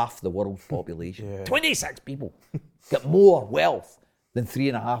wealth than half the world's population. 26 people got more wealth than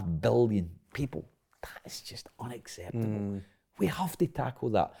 3.5 billion people. That is just unacceptable. We have to tackle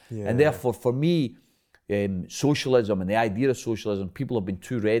that. And therefore, for me, socialism and the idea of socialism, people have been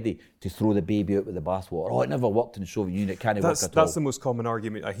too ready to throw the baby out with the bathwater. Oh, it never worked in the Soviet Union, it can't work at all. That's the most common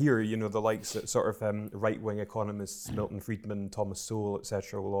argument I hear. The likes of sort of right-wing economists, Milton Friedman, Thomas Sowell,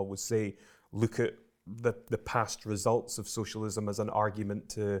 etc., will always say, look at the past results of socialism as an argument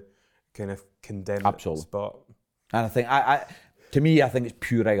to kind of condemn Absolutely. it. But and I think, to me, I think it's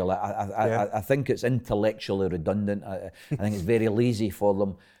puerile. I think it's intellectually redundant. I think it's very lazy for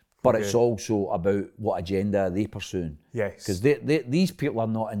them. But it's also about what agenda they pursuing. Yes. Because these people are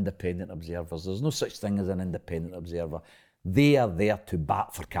not independent observers. There's no such thing as an independent observer. They are there to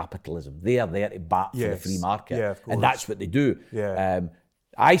bat for capitalism. They are there to bat for the free market. Yeah, of course. And that's what they do. Yeah.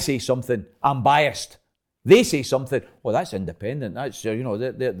 I say something, I'm biased. They say something, well, that's independent. That's,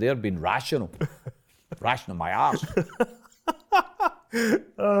 they're being rational. Rational my arse.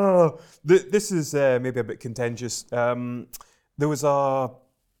 This is maybe a bit contentious. There was a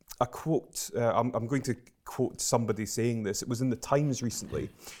quote, I'm going to quote somebody saying this. It was in the Times recently,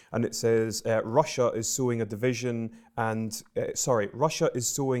 and it says, Russia is sowing division and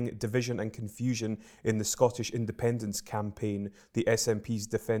confusion in the Scottish independence campaign, the SNP's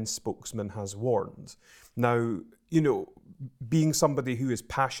defence spokesman has warned. Now, being somebody who is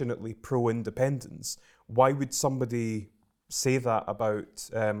passionately pro-independence, why would somebody say that about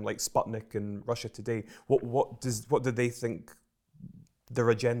like Sputnik and Russia Today? What do they think their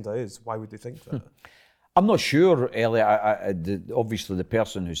agenda is? Why would they think that? I'm not sure, Elliot. Obviously, the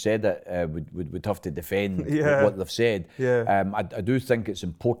person who said it would have to defend what they've said. Yeah. I do think it's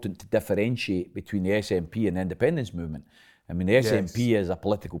important to differentiate between the SNP and the independence movement. I mean, the SNP is a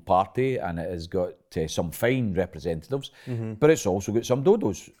political party and it has got some fine representatives, but it's also got some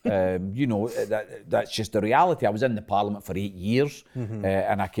dodos. That's just the reality. I was in the Parliament for 8 years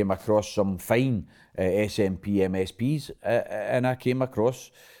and I came across some fine SNP MSPs and I came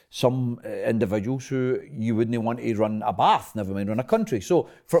across some individuals who you wouldn't want to run a Bath, never mind run a country. So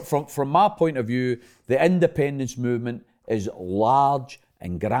from my point of view, the independence movement is large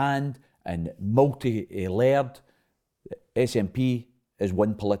and grand and multi-layered. SNP is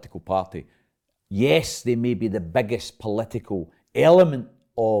one political party. Yes, they may be the biggest political element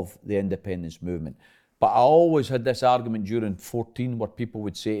of the independence movement. But I always had this argument during 14 where people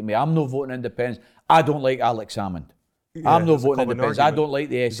would say to me, I'm not voting independence. I don't like Alex Salmond. I'm not voting independence. I don't like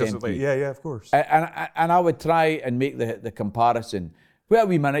the SNP. Yeah, of course. And I would try and make the comparison. Wait a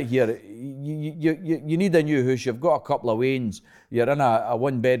wee minute here. You need a new house. You've got a couple of wains. You're in a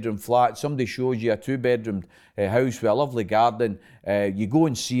one-bedroom flat. Somebody shows you a two-bedroom house with a lovely garden. You go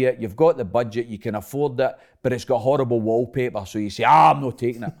and see it. You've got the budget. You can afford it. But it's got horrible wallpaper. So you say, I'm not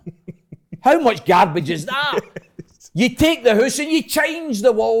taking it. How much garbage is that? You take the house and you change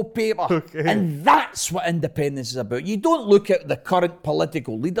the wallpaper. Okay. And that's what independence is about. You don't look at the current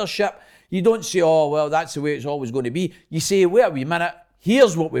political leadership. You don't say, oh, well, that's the way it's always going to be. You say, wait a wee minute.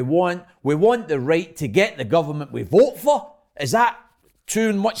 Here's what we want. We want the right to get the government we vote for. Is that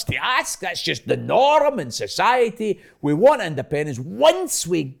too much to ask? That's just the norm in society. We want independence. Once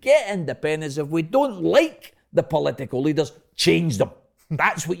we get independence, if we don't like the political leaders, change them.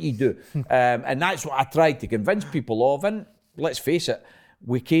 That's what you do. And that's what I tried to convince people of. And let's face it,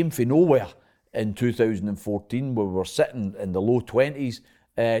 we came from nowhere in 2014 where we were sitting in the low 20s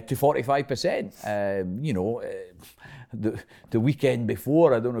to 45%. The weekend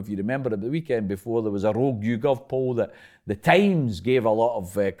before, I don't know if you remember it, but the weekend before there was a rogue YouGov poll that the Times gave a lot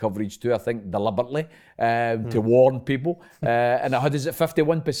of coverage to, I think deliberately, to warn people. And it had us at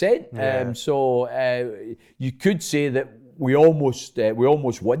 51%. Yeah. So you could say that we almost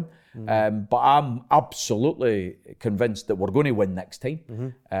won, but I'm absolutely convinced that we're going to win next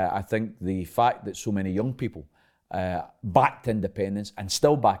time. I think the fact that so many young people backed independence and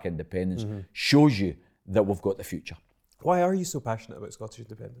still back independence shows you that we've got the future. Why are you so passionate about Scottish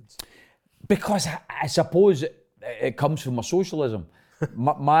independence? Because I suppose it comes from my socialism.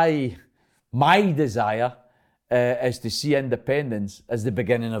 my desire is to see independence as the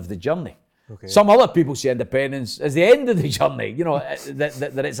beginning of the journey. Okay. Some other people see independence as the end of the journey,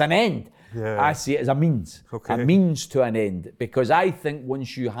 that it's an end. Yeah. I see it as a means to an end. Because I think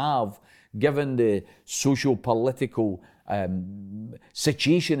once you have, given the socio-political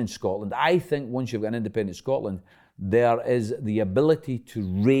situation in Scotland, I think once you've got an independent Scotland, there is the ability to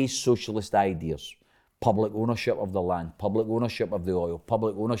raise socialist ideas. Public ownership of the land, public ownership of the oil,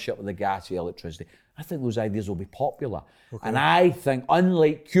 public ownership of the gas, the electricity. I think those ideas will be popular. Okay. And I think,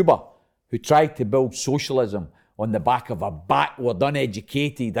 unlike Cuba, who tried to build socialism on the back of a backward,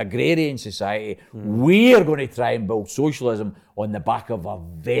 uneducated agrarian society, we're going to try and build socialism on the back of a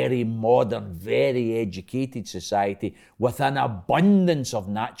very modern, very educated society with an abundance of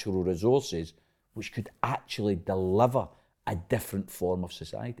natural resources, which could actually deliver a different form of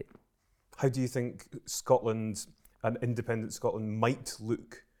society. How do you think Scotland, an independent Scotland, might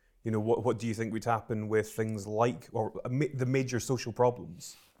look? What do you think would happen with things like, or the major social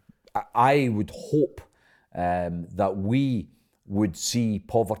problems? I would hope that we would see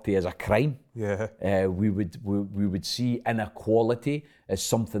poverty as a crime. Yeah. We would see inequality as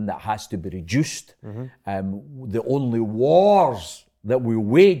something that has to be reduced. The only wars that we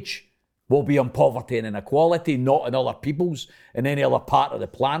wage will be on poverty and inequality, not on other peoples in any other part of the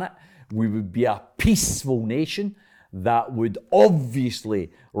planet. We would be a peaceful nation that would obviously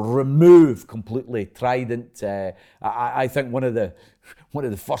remove completely Trident. I think one of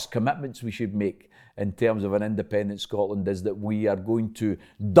the first commitments we should make in terms of an independent Scotland is that we are going to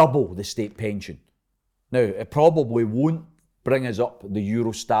double the state pension. Now, it probably won't bring us up the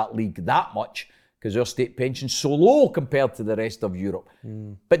Eurostat League that much because our state pension's so low compared to the rest of Europe.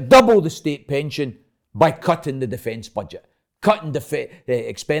 But double the state pension by cutting the defence budget. Cutting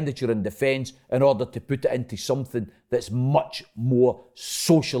expenditure in defence in order to put it into something that's much more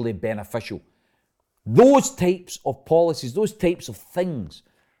socially beneficial. Those types of policies, those types of things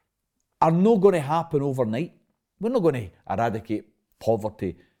are not going to happen overnight. We're not going to eradicate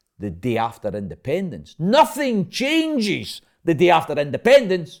poverty the day after independence. Nothing changes the day after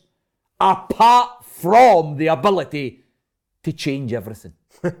independence apart from the ability to change everything.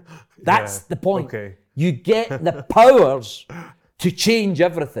 That's the point. Okay. You get the powers to change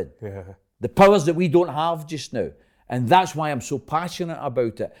everything. Yeah. The powers that we don't have just now. And that's why I'm so passionate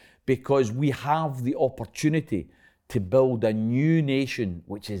about it, because we have the opportunity to build a new nation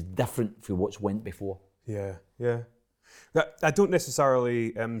which is different from what's went before. Yeah, yeah. I don't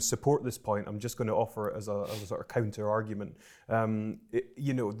necessarily support this point. I'm just going to offer it as a sort of counter argument.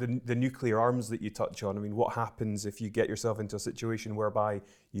 The nuclear arms that you touch on. I mean, what happens if you get yourself into a situation whereby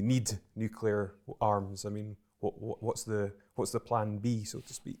you need nuclear arms? I mean, what's the plan B, so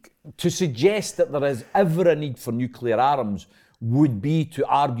to speak? To suggest that there is ever a need for nuclear arms would be to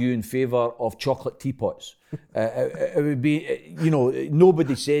argue in favour of chocolate teapots. It would be,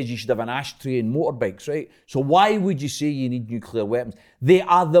 nobody says you should have an ashtray in motorbikes, right? So why would you say you need nuclear weapons? They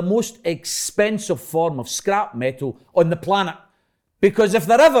are the most expensive form of scrap metal on the planet. Because if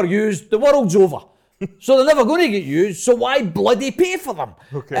they're ever used, the world's over. So they're never going to get used, so why bloody pay for them?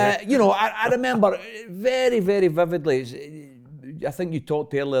 Okay. I remember very, very vividly, I think you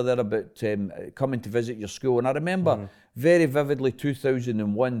talked earlier there about coming to visit your school, and I remember very vividly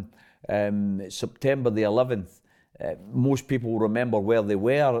 2001, September the 11th. Most people remember where they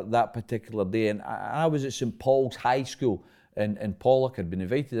were that particular day, and I was at St Paul's High School in Pollock. I'd been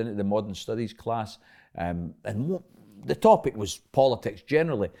invited into the Modern Studies class, and the topic was politics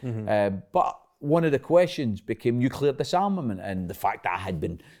generally, but one of the questions became nuclear disarmament, and the fact that I had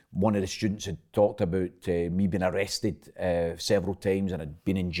been, one of the students had talked about me being arrested several times, and I'd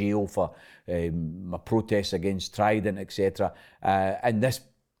been in jail for my protests against Trident, etc. And this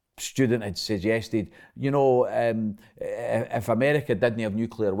student had suggested, if America didn't have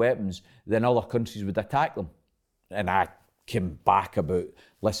nuclear weapons, then other countries would attack them. And I came back about,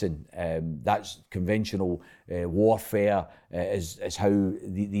 listen, that's conventional warfare, is how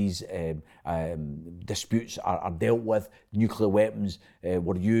these disputes are dealt with. Nuclear weapons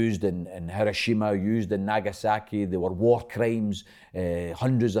were used in Hiroshima, used in Nagasaki. They were war crimes,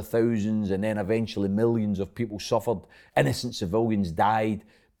 hundreds of thousands, and then eventually millions of people suffered. Innocent civilians died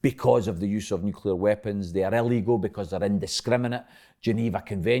because of the use of nuclear weapons. They are illegal because they're indiscriminate. Geneva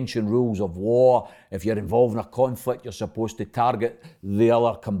Convention rules of war. If you're involved in a conflict, you're supposed to target the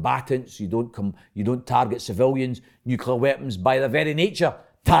other combatants. You don't target civilians. Nuclear weapons, by their very nature,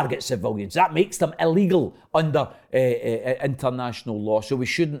 target civilians. That makes them illegal under international law, so we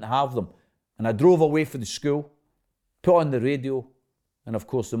shouldn't have them. And I drove away from the school, put on the radio, and of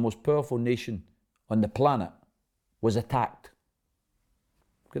course the most powerful nation on the planet was attacked.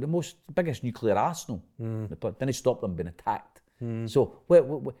 Got the biggest nuclear arsenal, but then it stopped them being attacked. So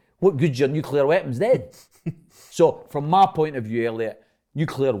what good's your nuclear weapons then? So from my point of view, Elliot,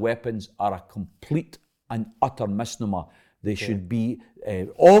 nuclear weapons are a complete and utter misnomer. They should be,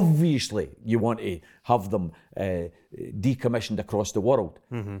 obviously you want to have them decommissioned across the world,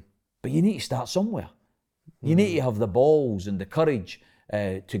 but you need to start somewhere. You need to have the balls and the courage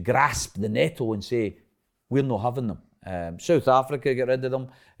to grasp the nettle and say, we're not having them. South Africa get rid of them,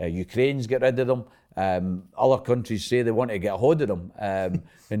 Ukraine's get rid of them, other countries say they want to get a hold of them,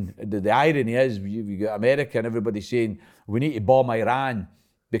 and the irony is you got America and everybody saying we need to bomb Iran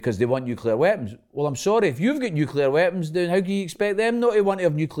because they want nuclear weapons. Well, I'm sorry, if you've got nuclear weapons, then how can you expect them not to want to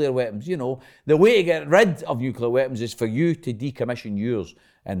have nuclear weapons? The way to get rid of nuclear weapons is for you to decommission yours,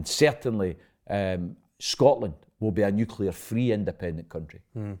 and certainly Scotland will be a nuclear-free independent country.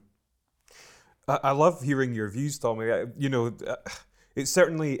 I love hearing your views, Tommy. It's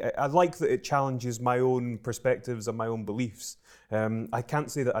certainly, I like that it challenges my own perspectives and my own beliefs. I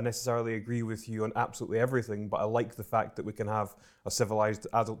can't say that I necessarily agree with you on absolutely everything, but I like the fact that we can have a civilized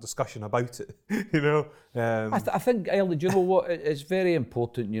adult discussion about it, I think, Ellie, do you know what? It's very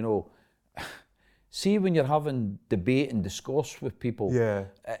important, see when you're having debate and discourse with people,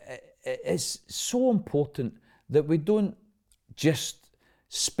 it's so important that we don't just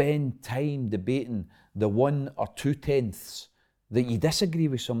spend time debating the 1 or 2/10 that you disagree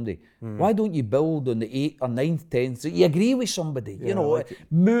with somebody. Why don't you build on the 8 or 9/10 that you agree with somebody?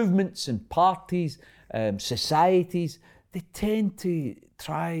 Movements and parties, societies, they tend to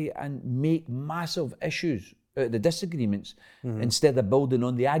try and make massive issues out of the disagreements instead of building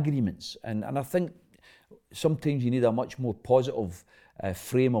on the agreements. And I think sometimes you need a much more positive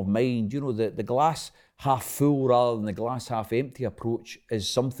frame of mind. The glass half full rather than the glass half empty approach is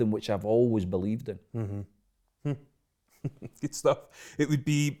something which I've always believed in. Good stuff. It would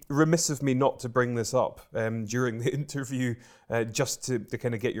be remiss of me not to bring this up during the interview, just to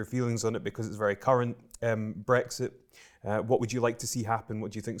kind of get your feelings on it, because it's very current. Brexit. What would you like to see happen?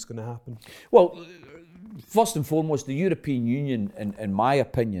 What do you think is going to happen? Well, first and foremost, the European Union, in my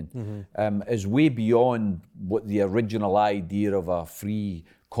opinion, is way beyond what the original idea of a free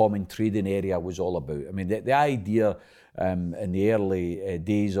common trading area was all about. I mean, the idea in the early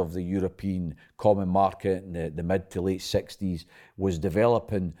days of the European common market in the mid to late 60s was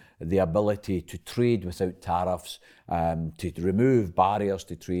developing the ability to trade without tariffs, to remove barriers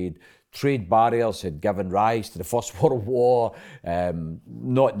to trade. Trade barriers had given rise to the First World War,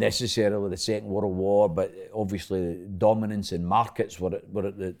 not necessarily the Second World War, but obviously dominance in markets were at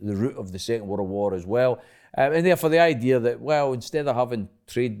the root of the Second World War as well. And therefore the idea that, well, instead of having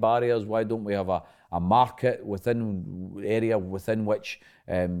trade barriers, why don't we have a market area within which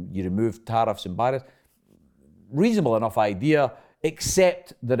you remove tariffs and barriers? Reasonable enough idea,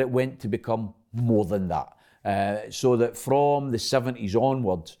 except that it went to become more than that. So that from the 70s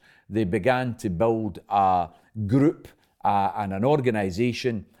onwards, they began to build a group and an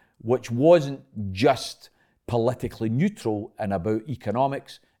organisation which wasn't just politically neutral and about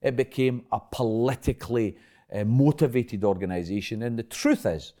economics. It became a politically motivated organisation. And the truth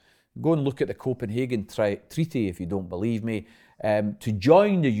is, go and look at the Copenhagen Treaty if you don't believe me. To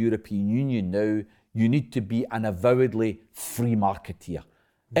join the European Union now, you need to be an avowedly free marketeer.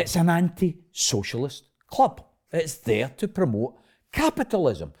 It's an anti-socialist club. It's there to promote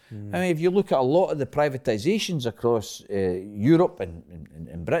capitalism. I mean, if you look at a lot of the privatisations across Europe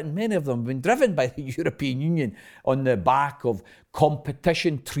and Britain, many of them have been driven by the European Union on the back of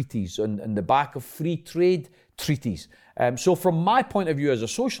competition treaties, on the back of free trade treaties. So from my point of view as a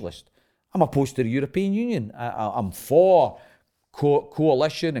socialist, I'm opposed to the European Union. I'm for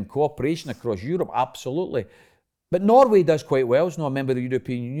coalition and cooperation across Europe, absolutely. But Norway does quite well, it's not a member of the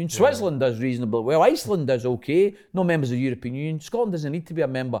European Union. Switzerland does reasonably well. Iceland does okay, no members of the European Union. Scotland doesn't need to be a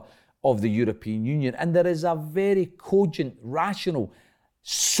member of the European Union. And there is a very cogent, rational,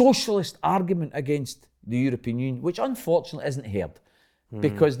 socialist argument against the European Union, which unfortunately isn't heard.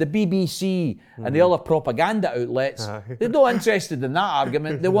 Because the BBC and the other propaganda outlets, they're not interested in that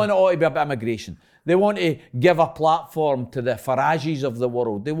argument. They want it all to be about immigration. They want to give a platform to the Farages of the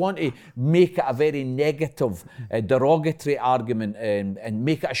world. They want to make it a very negative, derogatory argument and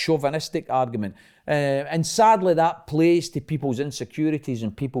make it a chauvinistic argument. And sadly, that plays to people's insecurities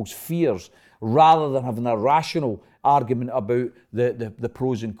and people's fears rather than having a rational argument about the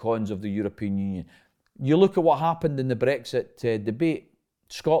pros and cons of the European Union. You look at what happened in the Brexit debate.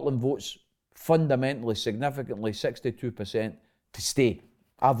 Scotland votes fundamentally, significantly, 62% to stay.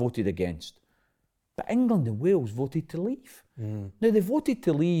 I voted against. But England and Wales voted to leave. Now, they voted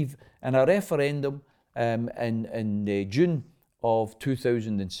to leave in a referendum in June of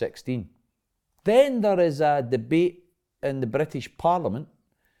 2016. Then there is a debate in the British Parliament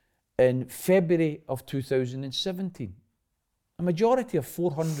in February of 2017. A majority of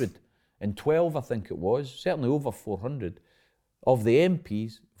 412, I think it was, certainly over 400, of the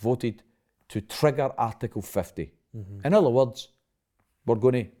MPs voted to trigger Article 50. In other words, we're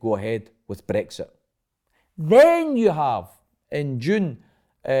going to go ahead with Brexit. Then you have, in June,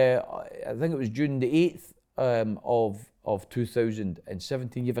 I think it was June the 8th of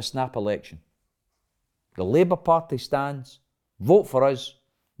 2017, you have a snap election. The Labour Party stands, vote for us,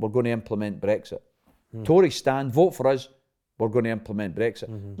 we're going to implement Brexit. Tories stand, vote for us, we're going to implement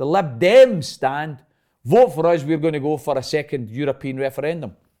Brexit. The Lib Dems stand, vote for us, we're going to go for a second European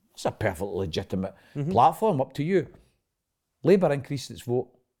referendum. It's a perfectly legitimate platform, up to you. Labour increased its vote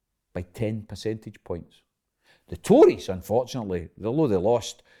by 10 percentage points. The Tories, unfortunately, although they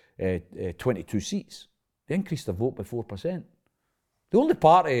lost 22 seats, they increased their vote by 4%. The only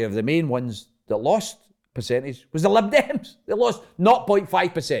party of the main ones that lost percentage was the Lib Dems. They lost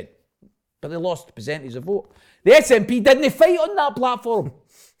 0.5%, but they lost the percentage of vote. The SNP didn't fight on that platform.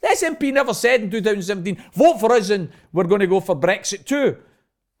 The SNP never said in 2017, vote for us and we're going to go for Brexit too.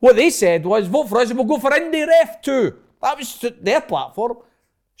 What they said was, vote for us and we'll go for IndyRef too. That was their platform.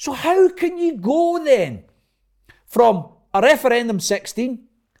 So how can you go then from a referendum 16,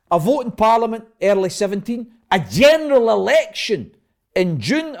 a vote in Parliament early 17, a general election in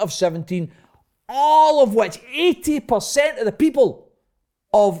June of 17, all of which 80% of the people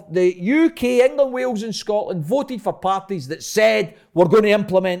of the UK, England, Wales and Scotland voted for parties that said we're going to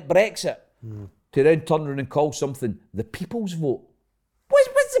implement Brexit, to then turn around and call something the people's vote.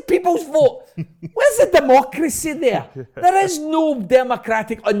 What's the people's vote? Where's the democracy there? There is no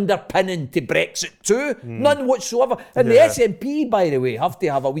democratic underpinning to Brexit too, none whatsoever. And the SNP, by the way, have to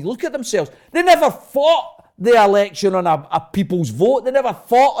have a wee look at themselves. They never fought the election on a people's vote. They never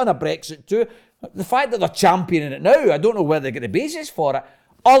fought on a Brexit too. The fact that they're championing it now, I don't know where they get the basis for it.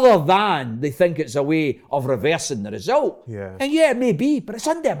 other than they think it's a way of reversing the result. Yeah. And yeah, it may be, but it's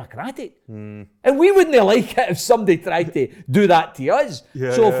undemocratic. And we wouldn't like it if somebody tried to do that to us.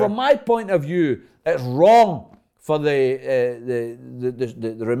 Yeah, so yeah. from my point of view, it's wrong for the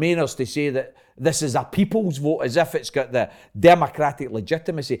Remainers to say that this is a people's vote as if it's got the democratic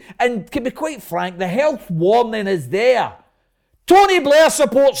legitimacy. And to be quite frank, the health warning is there. Tony Blair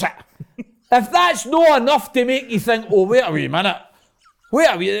supports it. If that's not enough to make you think, oh, wait a wee minute,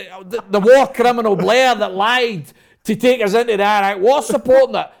 the war criminal Blair that lied to take us into the Iraq war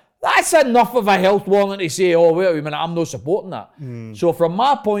supporting it, that's enough of a health warning to say, oh, wait a wee minute, I'm not supporting that. So from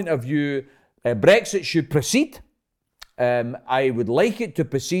my point of view, Brexit should proceed. I would like it to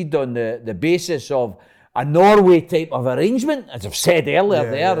proceed on the basis of a Norway type of arrangement. As I've said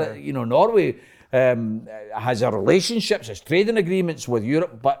earlier you know, Norway has a relationships, has trading agreements with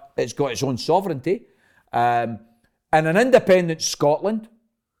Europe, but it's got its own sovereignty. And an independent Scotland,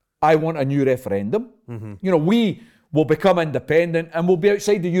 I want a new referendum. You know, we will become independent and we'll be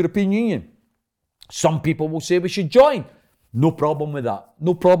outside the European Union. Some people will say we should join. No problem with that.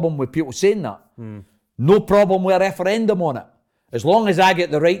 No problem with people saying that. No problem with a referendum on it. As long as I get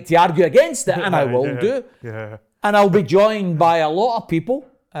the right to argue against it, and I will do. Yeah. And I'll be joined by a lot of people,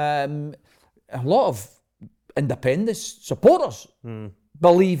 a lot of independence supporters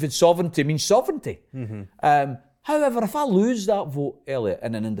believe in sovereignty means sovereignty. However, if I lose that vote, Elliot,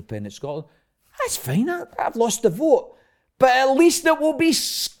 in an independent Scotland, that's fine. I've lost the vote. But at least it will be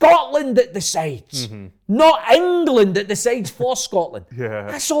Scotland that decides, not England that decides for Scotland. Yeah.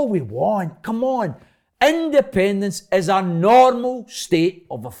 That's all we want. Come on. Independence is a normal state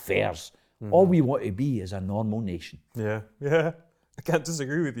of affairs. All we want to be is a normal nation. Yeah. I can't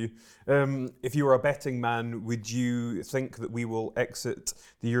disagree with you. If you were a betting man, would you think that we will exit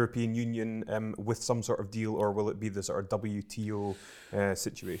the European Union with some sort of deal, or will it be the sort of WTO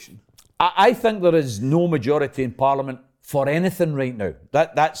situation? I think there is no majority in Parliament for anything right now.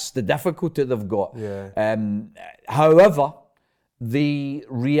 That's the difficulty they've got. Yeah. However, the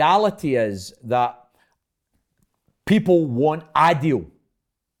reality is that people want a deal.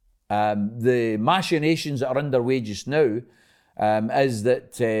 The machinations that are underway just now is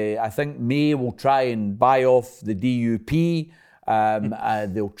that I think May will try and buy off the DUP.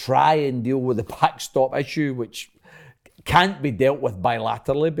 They'll try and deal with the backstop issue, which can't be dealt with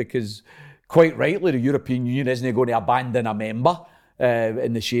bilaterally because, quite rightly, the European Union isn't going to abandon a member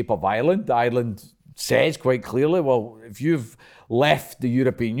in the shape of Ireland. Ireland says quite clearly, well, if you've left the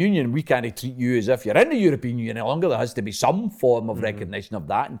European Union, we can't treat you as if you're in the European Union any longer. There has to be some form of recognition of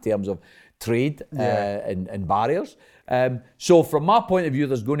that in terms of trade and barriers. So from my point of view,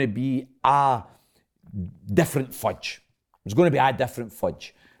 there's going to be a different fudge. There's going to be a different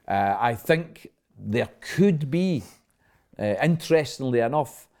fudge. I think there could be, interestingly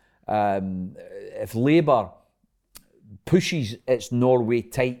enough, if Labour pushes its Norway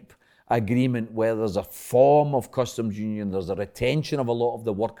type agreement where there's a form of customs union, there's a retention of a lot of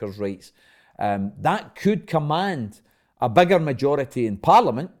the workers' rights, that could command a bigger majority in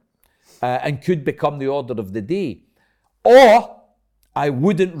Parliament and could become the order of the day. Or I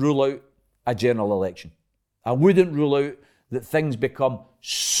wouldn't rule out a general election. I wouldn't rule out that things become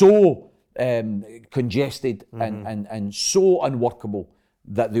so congested and so unworkable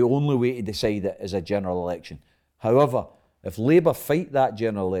that the only way to decide it is a general election. However, if Labour fight that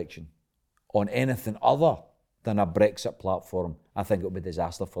general election on anything other than a Brexit platform, I think it would be a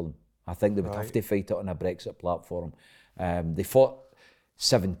disaster for them. I think they would have to fight it on a Brexit platform. They fought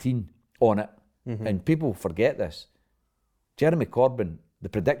 17 on it, and people forget this. Jeremy Corbyn, the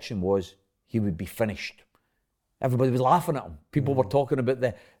prediction was he would be finished. Everybody was laughing at him. People were talking about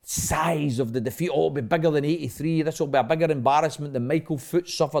the size of the defeat. Oh, it'll be bigger than 83. This will be a bigger embarrassment than Michael Foot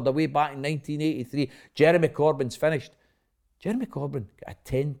suffered away back in 1983. Jeremy Corbyn's finished. Jeremy Corbyn got a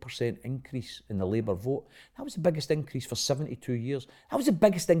 10% increase in the Labour vote. That was the biggest increase for 72 years. That was the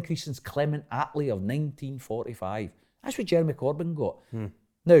biggest increase since Clement Attlee of 1945. That's what Jeremy Corbyn got.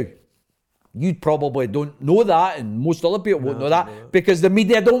 Now, you probably don't know that, and most other people won't know that because the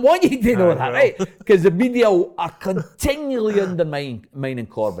media don't want you to know that, right? Because the media are continually undermining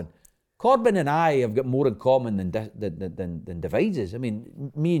Corbyn. Corbyn and I have got more in common than divides us. I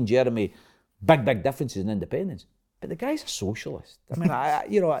mean, me and Jeremy, big differences in independence. But the guy's a socialist. I mean,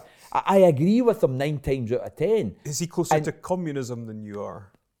 I agree with him 9 times out of 10. Is he closer to communism than you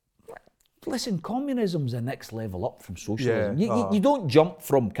are? Listen, communism's the next level up from socialism. You don't jump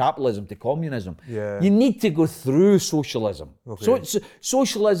from capitalism to communism. You need to go through socialism. Okay. So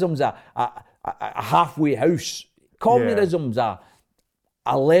socialism's a halfway house. Communism's a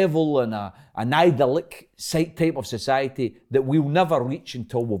a level and an idyllic type of society that we'll never reach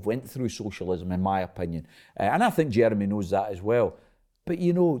until we've went through socialism, in my opinion. And I think Jeremy knows that as well. But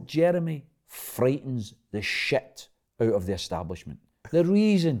you know, Jeremy frightens the shit out of the establishment. The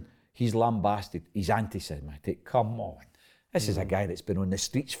reason he's lambasted, he's anti-Semitic. Come on. This is a guy that's been on the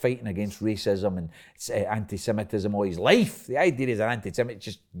streets fighting against racism and anti-Semitism all his life. The idea is an anti-Semitic,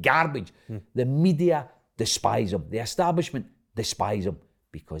 just garbage. The media despise him. The establishment despise him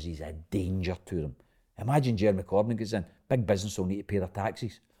because he's a danger to them. Imagine Jeremy Corbyn gets in. Big business will need to pay their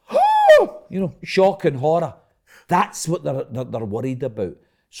taxes. You know, shock and horror. That's what they're worried about.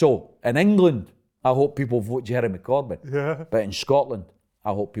 So, in England, I hope people vote Jeremy Corbyn. Yeah. But in Scotland,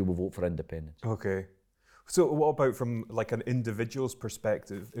 I hope people vote for independence. Okay. So what about from like an individual's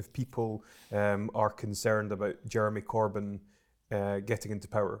perspective, if people are concerned about Jeremy Corbyn getting into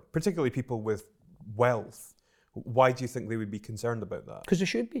power, particularly people with wealth, why do you think they would be concerned about that? Because they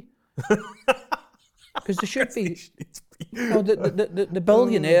should be. Because they should be. You know, the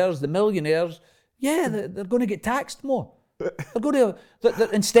billionaires, the millionaires, yeah, they're going to get taxed more. They're going to,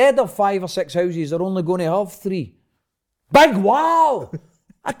 instead of 5 or 6 houses, they're only going to have 3. Big wow!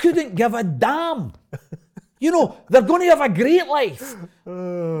 I couldn't give a damn. You know, they're going to have a great life.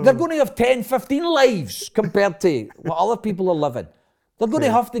 They're going to have 10, 15 lives compared to what other people are living. They're going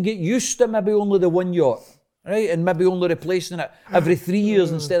to have to get used to maybe only the 1 yacht, right? And maybe only replacing it every 3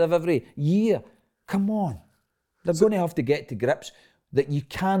 years instead of every year. Come on. They're going to have to get to grips that you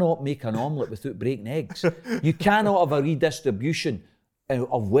cannot make an omelette without breaking eggs. You cannot have a redistribution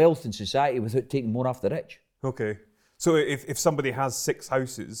of wealth in society without taking more off the rich. Okay. So if somebody has 6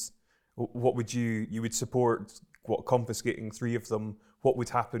 houses, what would you would support? What, confiscating 3 of them? What would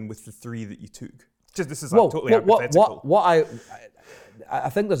happen with the 3 that you took? Just this is totally hypothetical. I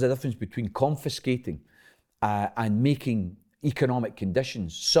think there's a difference between confiscating and making economic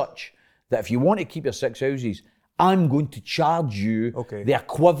conditions such that if you want to keep your 6 houses, I'm going to charge you the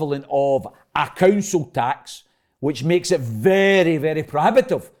equivalent of a council tax, which makes it very, very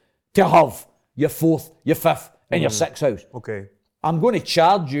prohibitive to have your 4th, your 5th, and your 6th house. Okay. I'm going to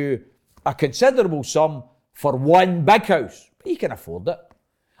charge you a considerable sum for 1 big house. You can afford it.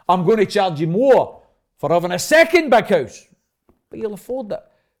 I'm going to charge you more for having a 2nd big house, but you'll afford it.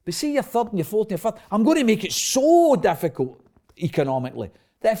 But see your 3rd and your 4th and your 5th, I'm going to make it so difficult economically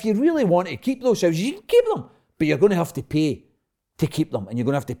that if you really want to keep those houses, you can keep them, but you're going to have to pay to keep them, and you're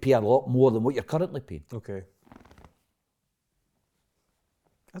going to have to pay a lot more than what you're currently paying. Okay.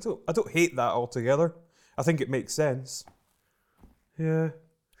 I don't hate that altogether. I think it makes sense. Yeah.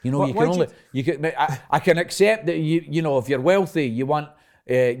 You know, I can accept that you know, if you're wealthy, you want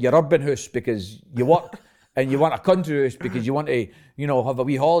your urban house because you work, and you want a country house because you want to, you know, have a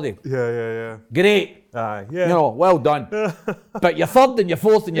wee holiday. Yeah. Great. Yeah. You know, well done. But your 3rd and your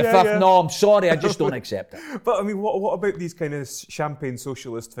 4th and your 5th, no, I'm sorry, I just don't accept it. But I mean, what about these kind of champagne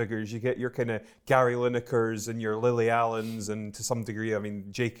socialist figures? You get your kind of Gary Linekers and your Lily Allens, and to some degree, I mean,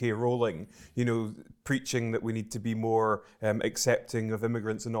 J.K. Rowling, you know, preaching that we need to be more accepting of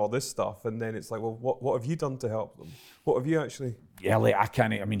immigrants and all this stuff. And then it's like, well, what have you done to help them? What have you actually? Yeah, like,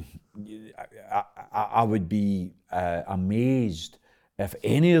 I mean, I would be amazed if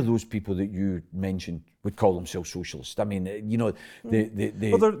any of those people that you mentioned would call themselves socialists. I mean, you know, well,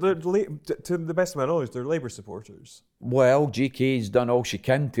 to the best of my knowledge, they're Labour supporters. Well, JK's done all she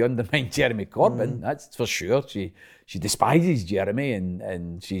can to undermine Jeremy Corbyn, that's for sure. She despises Jeremy,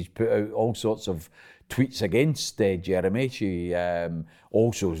 and she's put out all sorts of tweets against Jeremy. She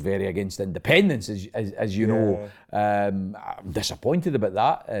also is very against independence, as you know. I'm disappointed about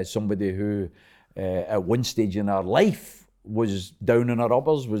that. As somebody who, at one stage in her life, was down on her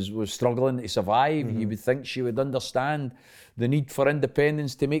rubbers, was struggling to survive. You would think she would understand the need for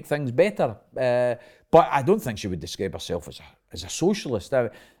independence to make things better. But I don't think she would describe herself as a socialist.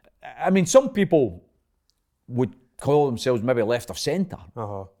 I mean, some people would call themselves maybe left of centre,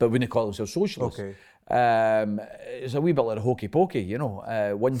 but wouldn't call themselves socialists. Okay. It's a wee bit like a hokey pokey, you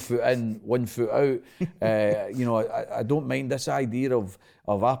know, 1 foot in, 1 foot out. You know, I don't mind this idea of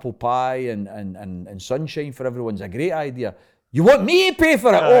apple pie and sunshine for everyone's a great idea. You want me to pay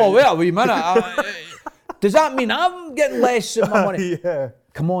for it? Oh, wait a wee minute. Does that mean I'm getting less of my money? Yeah.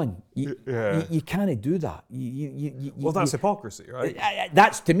 Come on, you can't do that. Well, that's hypocrisy, right?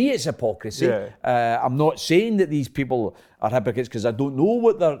 That's, to me, it's hypocrisy. Yeah. I'm not saying that these people are hypocrites because I don't know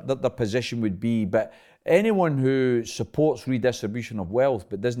what their position would be, but anyone who supports redistribution of wealth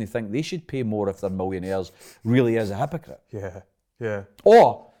but doesn't think they should pay more if they're millionaires really is a hypocrite. Yeah.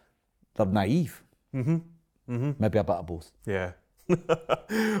 Or they're naive. Maybe a bit of both. Yeah.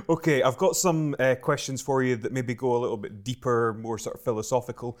 Okay, I've got some questions for you that maybe go a little bit deeper, more sort of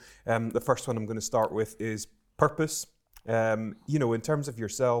philosophical. The first one I'm going to start with is purpose. In terms of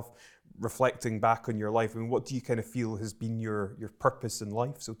yourself, reflecting back on your life, I mean, what do you kind of feel has been your purpose in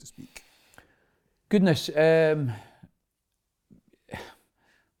life, so to speak? Goodness,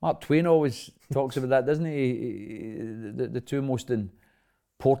 Mark Twain always talks about that, doesn't he? The two most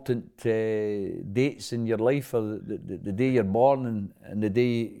important dates in your life are the day you're born and the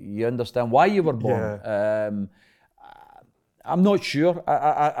day you understand why you were born. Yeah. I'm not sure.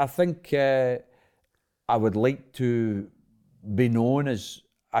 I think I would like to be known as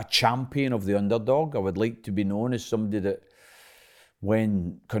a champion of the underdog. I would like to be known as somebody that,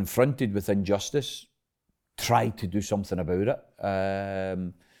 when confronted with injustice, tried to do something about it.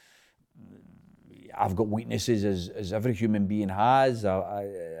 I've got weaknesses as every human being has.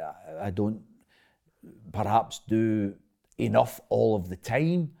 I don't perhaps do enough all of the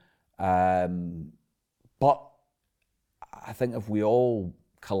time. But I think if we all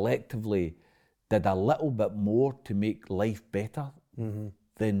collectively did a little bit more to make life better,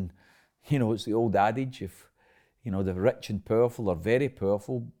 then, it's the old adage, if, the rich and powerful are very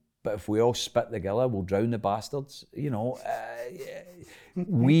powerful, but if we all spit together, we'll drown the bastards.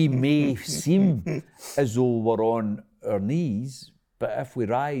 We may seem as though we're on our knees, but if we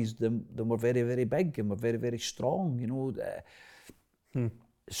rise, then we're very, very big and we're very, very strong,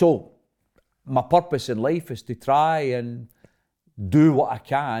 So my purpose in life is to try and do what I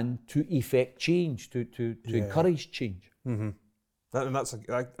can to effect change, to encourage change. Mm-hmm.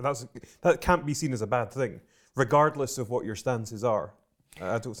 That can't be seen as a bad thing, regardless of what your stances are.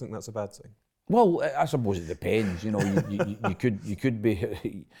 I don't think that's a bad thing. Well, I suppose it depends. You could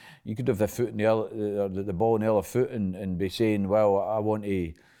be, you could have the foot in the ball in the other foot and be saying, well, I want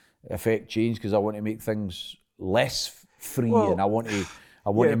to affect change because I want to make things less free, and I want to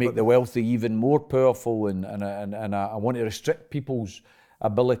make the wealthy even more powerful, and I want to restrict people's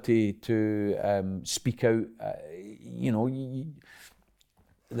ability to speak out.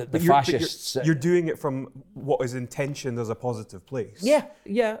 The fascists. You're doing it from what is intentioned as a positive place. Yeah,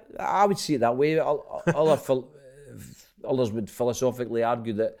 I would see it that way. Others would philosophically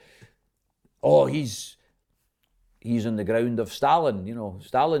argue that, he's on the ground of Stalin.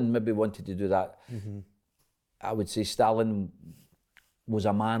 Stalin maybe wanted to do that. Mm-hmm. I would say Stalin was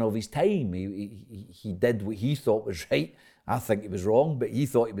a man of his time. He did what he thought was right. I think he was wrong, but he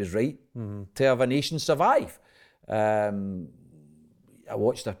thought he was right to have a nation survive. I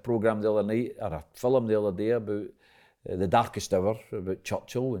watched a program the other night, or a film the other day about The Darkest Hour, about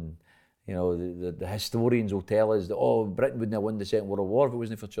Churchill, and the historians will tell us that Britain wouldn't have won the Second World War if it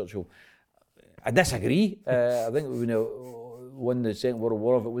wasn't for Churchill. I disagree. I think we wouldn't have won the Second World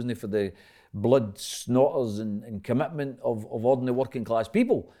War if it wasn't for the blood snorters and commitment of ordinary working class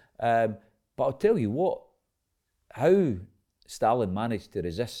people. But I'll tell you what, how Stalin managed to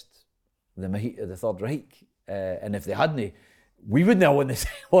resist the might of the Third Reich, and if they hadn't, we wouldn't have won the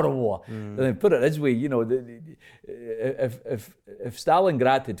Second World War. And then put it this way, if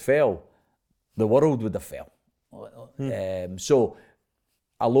Stalingrad had fell, the world would have fell. So,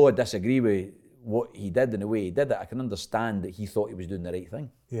 although I disagree with what he did and the way he did it, I can understand that he thought he was doing the right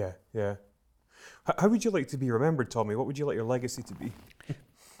thing. Yeah. How would you like to be remembered, Tommy? What would you like your legacy to be?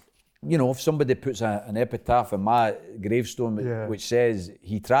 If somebody puts an epitaph on my gravestone which says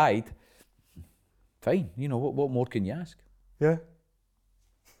he tried, fine. What more can you ask? Yeah.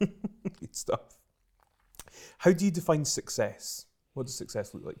 Good stuff. How do you define success? What does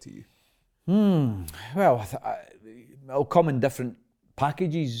success look like to you? Well, it'll come in different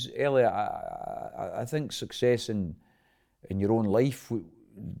packages, Elliot. I think success in your own life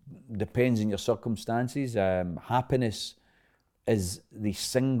depends on your circumstances. Happiness is the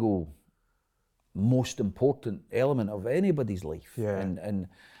single most important element of anybody's life. Yeah. And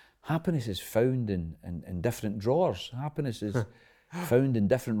happiness is found in different drawers. Happiness is found in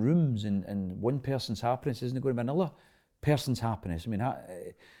different rooms, and one person's happiness isn't going to be another person's happiness. I mean,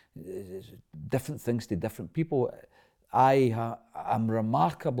 different things to different people. I'm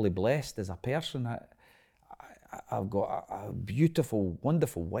remarkably blessed as a person. I've got a beautiful,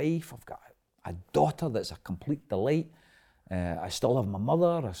 wonderful wife. I've got a daughter that's a complete delight. I still have my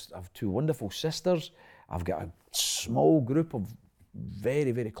mother. I have two wonderful sisters. I've got a small group of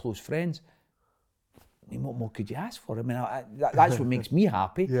very, very close friends. I mean, what more could you ask for? I mean, that's what makes me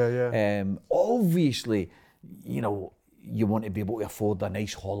happy. Yeah. Obviously, you want to be able to afford a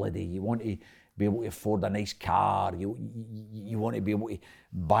nice holiday. You want to be able to afford a nice car. You want to be able to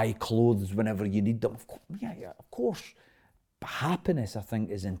buy clothes whenever you need them. Of course. But happiness, I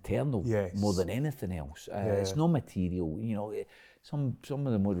think, is internal more than anything else. It's not material. You know, some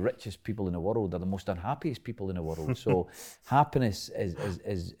of the most richest people in the world are the most unhappiest people in the world. So happiness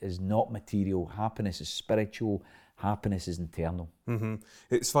is not material. Happiness is spiritual. Happiness is internal. Mm-hmm.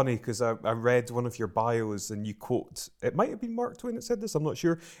 It's funny because I read one of your bios and you quote, it might have been Mark Twain that said this, I'm not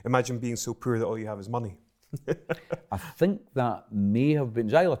sure. Imagine being so poor that all you have is money. I think that may have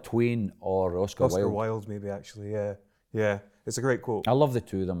been either Twain or Oscar Wilde. Oscar Wilde, maybe, actually, yeah. It's a great quote. I love the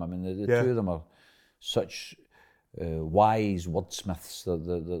two of them. I mean, the two of them are such wise wordsmiths.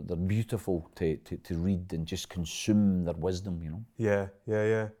 They're beautiful to read and just consume their wisdom, you know.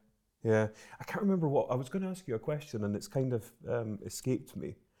 Yeah. I can't remember what, I was going to ask you a question and it's kind of escaped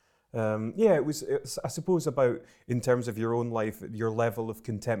me. It was, I suppose, about, in terms of your own life, your level of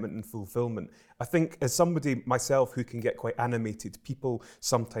contentment and fulfillment. I think as somebody myself who can get quite animated, people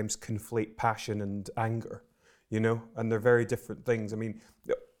sometimes conflate passion and anger, you know, and they're very different things. I mean,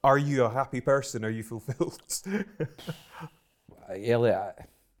 are you a happy person? Are you fulfilled? Elliot,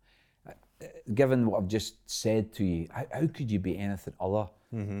 given what I've just said to you, how could you be anything other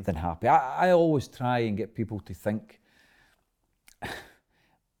than happy? I always try and get people to think.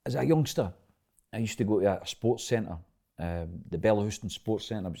 As a youngster, I used to go to a sports centre, the Bellahouston Sports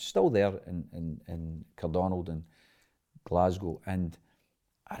Centre, which is still there in Cardonald in Glasgow. And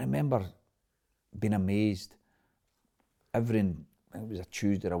I remember being amazed. It was a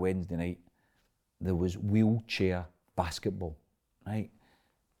Tuesday or a Wednesday night, there was wheelchair basketball, right?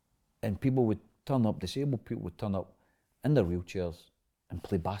 And people would turn up, disabled people would turn up in their wheelchairs and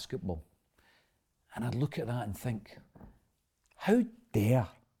play basketball. And I'd look at that and think, how dare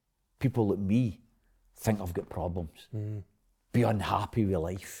people like me think I've got problems, be unhappy with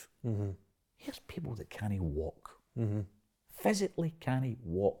life. Here's people that can't walk, physically can't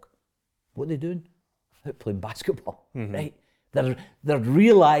walk. What are they doing? They're playing basketball, right? They're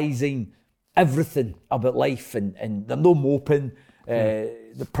realising everything about life and they're no moping.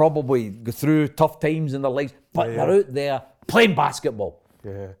 They probably go through tough times in their lives, but they're out there playing basketball.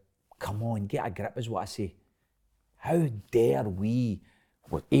 Yeah. Come on, get a grip is what I say. How dare we,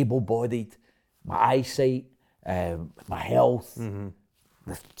 we're able-bodied, my eyesight, my health,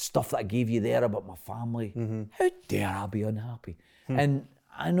 the stuff that I gave you there about my family, how dare I be unhappy? And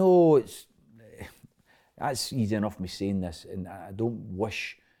I know that's easy enough me saying this, and I don't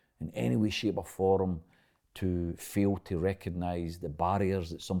wish in any way, shape or form to fail to recognise the barriers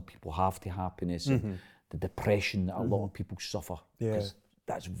that some people have to happiness and the depression that a lot of people suffer, because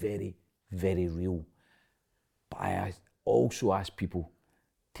that's very, very real. But I also ask people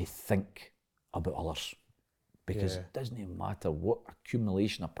to think about others, because it doesn't matter what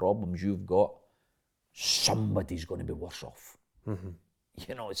accumulation of problems you've got, somebody's going to be worse off.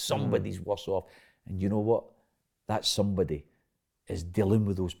 You know, somebody's worse off. And you know what? That somebody is dealing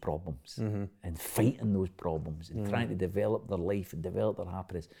with those problems and fighting those problems and trying to develop their life and develop their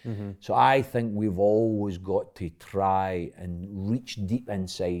happiness. So I think we've always got to try and reach deep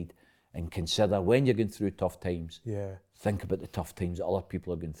inside and consider, when you're going through tough times, think about the tough times that other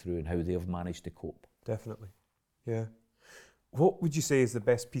people are going through and how they've managed to cope. Definitely, yeah. What would you say is the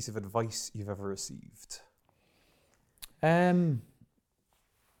best piece of advice you've ever received?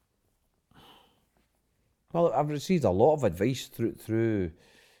 Well, I've received a lot of advice through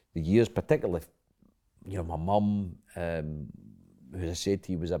the years, particularly, you know, my mum, who, as I said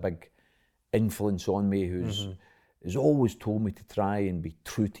to you, was a big influence on me, has always told me to try and be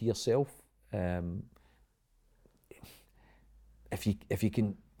true to yourself. If you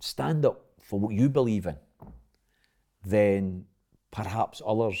can stand up for what you believe in, then perhaps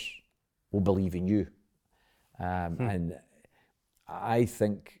others will believe in you. And I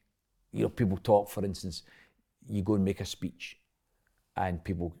think, you know, people talk, for instance, you go and make a speech and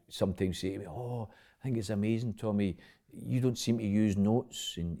people sometimes say to me, oh, I think it's amazing, Tommy, you don't seem to use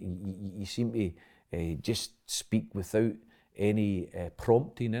notes and you seem to just speak without any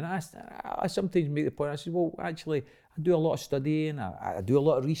prompting. And I sometimes make the point, I say, well, actually, I do a lot of studying, I do a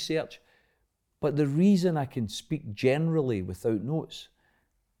lot of research, but the reason I can speak generally without notes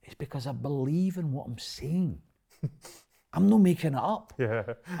is because I believe in what I'm saying. I'm not making it up.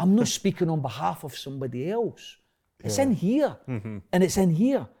 I'm not speaking on behalf of somebody else. It's in here, and it's in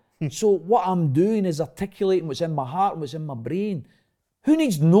here. So what I'm doing is articulating what's in my heart and what's in my brain. Who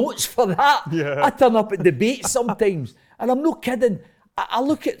needs notes for that? I turn up at debates sometimes, and I'm not kidding. I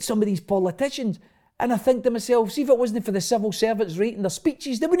look at some of these politicians, and I think to myself, see if it wasn't for the civil servants writing their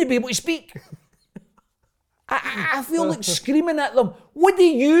speeches, they wouldn't be able to speak. I feel like screaming at them, what do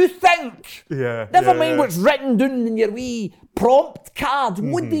you think? Never mind what's written down in your wee prompt card.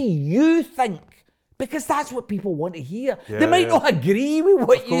 What do you think? Because that's what people want to hear. They might not agree with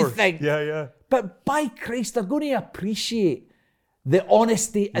what you think. But by Christ, they're going to appreciate the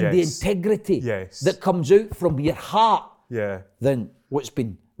honesty and the integrity that comes out from your heart than what's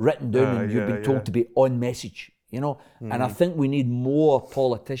been written down and you've been told to be on message, you know. And I think we need more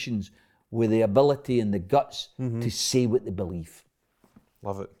politicians with the ability and the guts to say what they believe.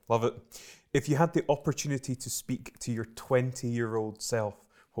 Love it, love it. If you had the opportunity to speak to your 20-year-old self,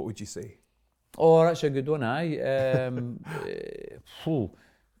 what would you say? Oh, that's a good one,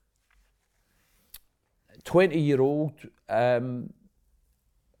 20-year-old, I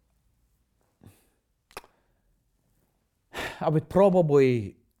would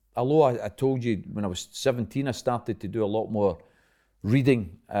probably, although I told you when I was 17, I started to do a lot more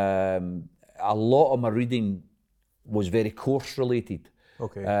reading. A lot of my reading was very course related.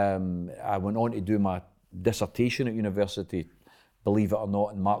 Okay. I went on to do my dissertation at university, believe it or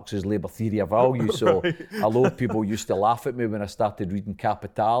not, in Marx's Labour Theory of Value. So a lot of people used to laugh at me when I started reading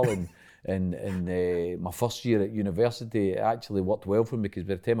Capital, and my first year at university, it actually worked well for me, because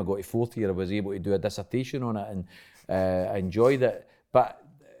by the time I got to fourth year, I was able to do a dissertation on it, and I enjoyed it. But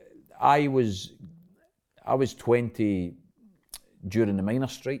I was 20 during the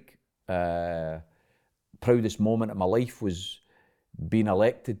miners' strike. Proudest moment of my life was being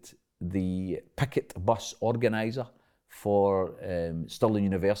elected the picket bus organiser for Stirling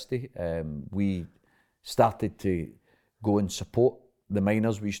University. We started to go and support the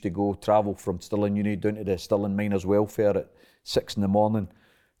miners. We used to travel from Stirling Uni down to the Stirling Miners Welfare at 6 in.the morning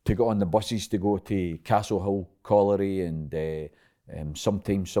to get on the buses to go to Castle Hill Colliery and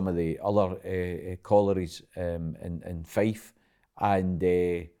sometimes some of the other collieries in Fife. And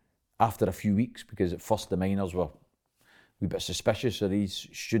after a few weeks, because at first the miners were a wee bit suspicious of these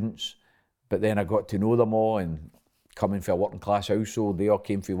students, but then I got to know them all, and coming from a working class household, they all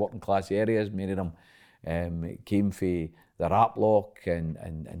came from working class areas. Many of them came from the Raploch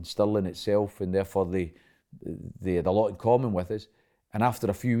and Stirling itself, and therefore they had a lot in common with us. And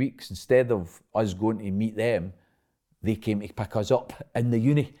after a few weeks, instead of us going to meet them, they came to pick us up in the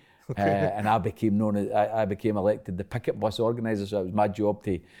uni. And I became elected the picket bus organiser, so it was my job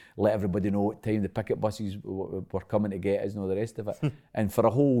to let everybody know what time the picket buses were coming to get us and all the rest of it. And for a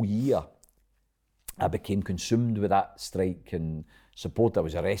whole year, I became consumed with that strike and support. I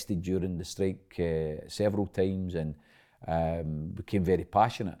was arrested during the strike several times, and became very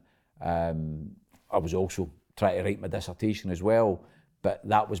passionate. I was also trying to write my dissertation as well, but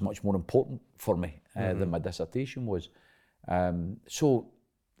that was much more important for me than my dissertation was. So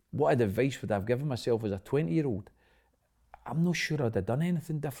what advice would I have given myself as a 20-year-old? I'm not sure I'd have done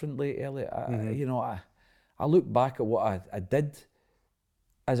anything differently, Elliot. I look back at what I did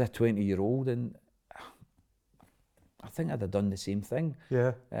as a 20-year-old, and I think I'd have done the same thing.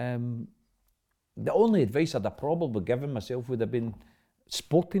 Yeah. The only advice I'd have probably given myself would have been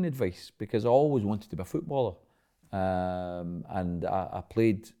sporting advice, because I always wanted to be a footballer. And I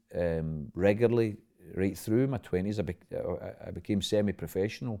played regularly right through my 20s. I became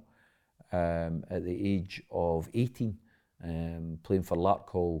semi-professional at the age of 18, playing for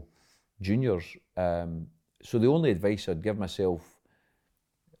Larkhall Juniors. So the only advice I'd give myself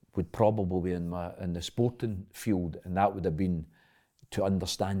would probably be in the sporting field, and that would have been to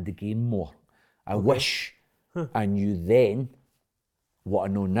understand the game more. I wish I knew then what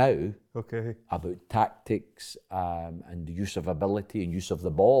I know now about tactics and the use of ability and use of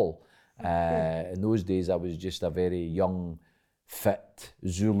the ball. In those days, I was just a very young, fit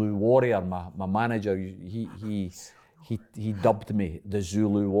Zulu warrior. My manager, he dubbed me the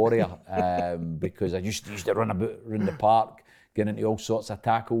Zulu warrior because I used to run about around the park, getting into all sorts of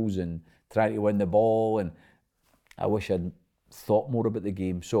tackles and trying to win the ball. And I wish I'd thought more about the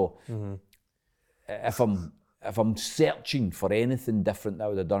game. So if I'm searching for anything different that I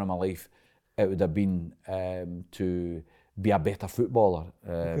would have done in my life, it would have been to be a better footballer.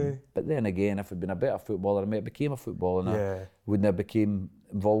 But then again, if I'd been a better footballer, I might have became a footballer, and I wouldn't have became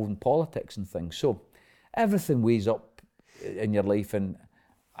involved in politics and things. So everything weighs up in your life, and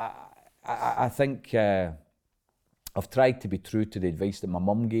I think I've tried to be true to the advice that my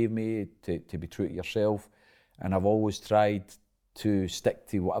mum gave me, to be true to yourself, and I've always tried to stick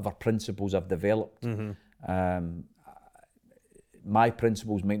to whatever principles I've developed. My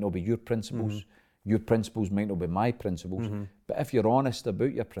principles might not be your principles. Your principles might not be my principles. But if you're honest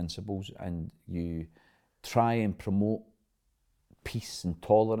about your principles and you try and promote peace and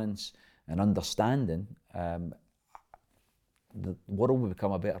tolerance and understanding, the world will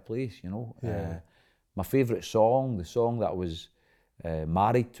become a better place, you know. My favourite song, the song that I was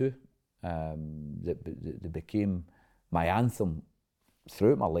married to, that became my anthem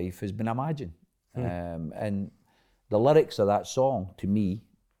throughout my life, has been Imagine. And the lyrics of that song, to me,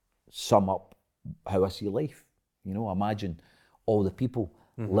 sum up how I see life. You know, imagine all the people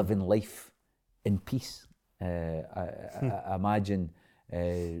living life in peace. I imagine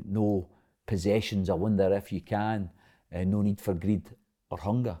no possessions, I wonder if you can, no need for greed or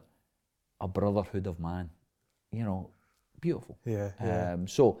hunger, a brotherhood of man. You know, beautiful.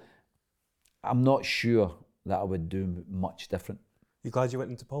 So I'm not sure that I would do much different. You glad you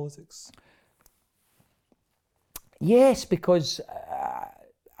went into politics? Yes, because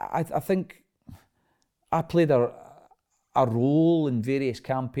I think I played a role in various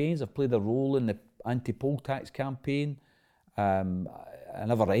campaigns. I've played a role in the anti-poll tax campaign. I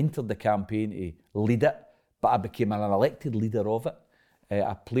never entered the campaign to lead it, but I became an elected leader of it.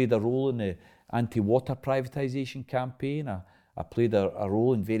 I played a role in the anti-water privatisation campaign. I played a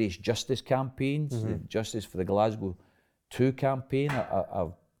role in various justice campaigns, the Justice for the Glasgow 2 campaign.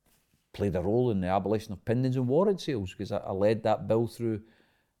 I've played a role in the abolition of pendants and warrant sales because I led that bill through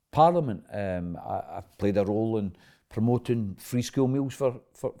Parliament. I've played a role in promoting free school meals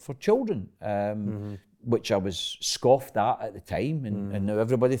for children, which I was scoffed at the time, and now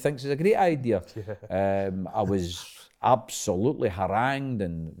everybody thinks is a great idea. I was absolutely harangued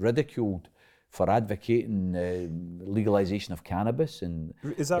and ridiculed for advocating legalisation of cannabis. And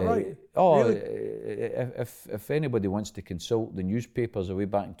is that right? Oh, really? If anybody wants to consult the newspapers away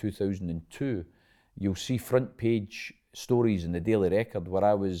back in 2002, you'll see front page stories in the Daily Record where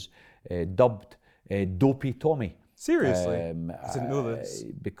I was dubbed Dopey Tommy. Seriously? I didn't know this.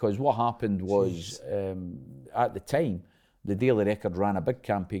 Because what happened was, at the time, the Daily Record ran a big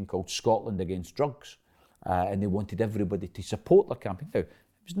campaign called Scotland Against Drugs, and they wanted everybody to support their campaign. Now,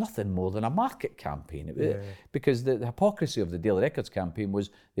 it was nothing more than a market campaign, because the hypocrisy of the Daily Record's campaign was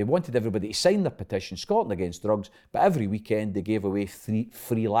they wanted everybody to sign the petition, Scotland Against Drugs, but every weekend they gave away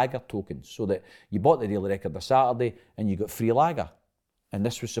free lager tokens, so that you bought the Daily Record a Saturday and you got free lager. And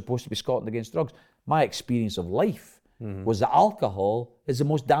this was supposed to be Scotland Against Drugs. My experience of life was that alcohol is the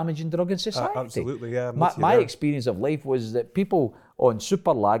most damaging drug in society. Absolutely, yeah. My experience of life was that people on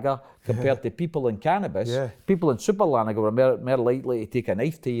super lager compared to people in cannabis, people in super lager were more likely to take a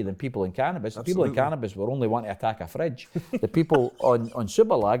knife to you than people in cannabis. Absolutely. People in cannabis were only wanting to attack a fridge. The people on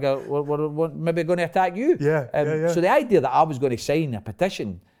super lager were maybe going to attack you. So the idea that I was going to sign a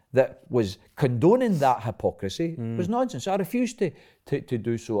petition that was condoning that hypocrisy was nonsense. I refused to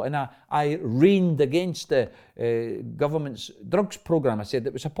do so. And I rained against the government's drugs programme. I said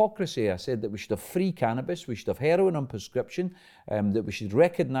that was hypocrisy. I said that we should have free cannabis, we should have heroin on prescription, that we should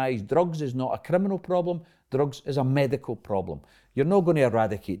recognise drugs is not a criminal problem, drugs is a medical problem. You're not going to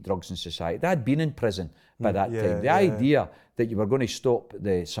eradicate drugs in society. I'd been in prison by that time. The idea that you were going to stop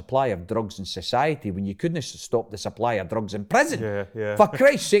the supply of drugs in society when you couldn't stop the supply of drugs in prison. For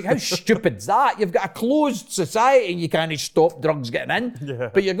Christ's sake, how stupid's that? You've got a closed society and you can't stop drugs getting in,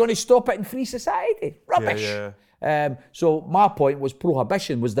 but you're going to stop it in free society. Rubbish. So my point was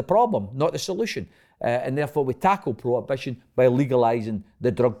prohibition was the problem, not the solution. And therefore we tackle prohibition by legalising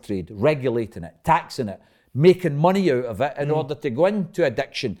the drug trade, regulating it, taxing it, making money out of it in order to go into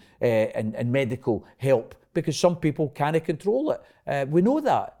addiction and medical help, because some people can't control it. We know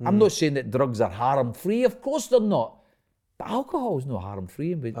that. I'm not saying that drugs are harm-free. Of course they're not. But alcohol is not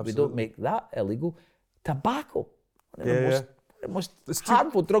harm-free, and we don't make that illegal. Tobacco, the most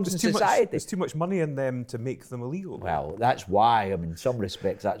harmful drugs in society. There's too much money in them to make them illegal. Well, that's why, in some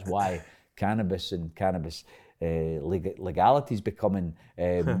respects, that's why cannabis and cannabis legality is becoming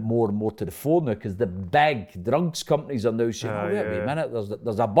more and more to the fore now, because the big drugs companies are now saying, wait a minute,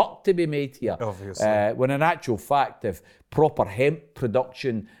 there's a buck to be made here. Obviously. When in actual fact, if proper hemp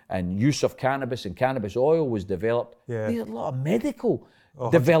production and use of cannabis and cannabis oil was developed, there's a lot of medical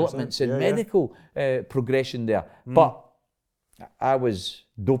developments and medical progression there. But I was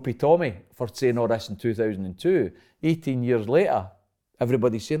Dopey Tommy for saying all this in 2002. 18 years later,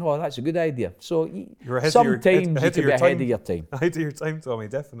 everybody's saying, oh, that's a good idea. So sometimes you can be ahead of your time. Ahead of your time, Tommy,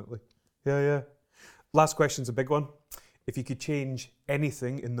 definitely. Last question's a big one. If you could change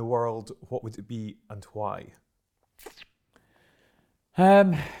anything in the world, what would it be and why?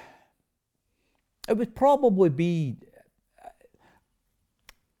 It would probably be...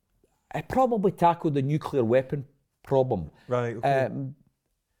 I'd probably tackle the nuclear weapon problem. Right, okay.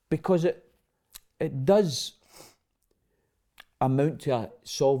 Because it does amount to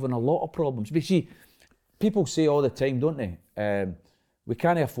solving a lot of problems. But see, people say all the time, don't they? We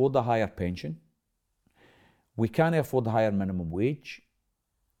can't afford a higher pension. We can't afford a higher minimum wage.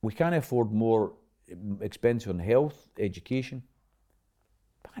 We can't afford more expense on health, education.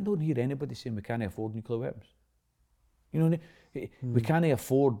 But I don't hear anybody saying we can't afford nuclear weapons. You know, We can't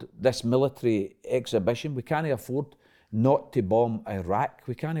afford this military exhibition. We can't afford not to bomb Iraq.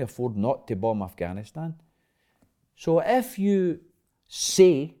 We can't afford not to bomb Afghanistan. So if you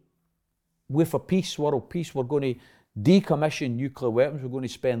say, with a world peace, we're going to decommission nuclear weapons, we're going to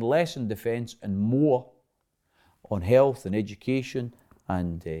spend less in defence and more on health and education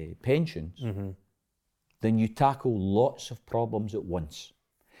and pensions, then you tackle lots of problems at once.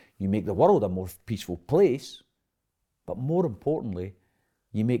 You make the world a more peaceful place, but more importantly,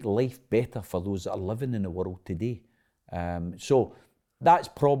 you make life better for those that are living in the world today. So that's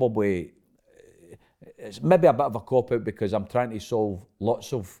probably, it's maybe a bit of a cop-out because I'm trying to solve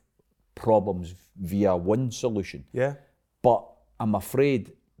lots of problems via one solution. Yeah. But I'm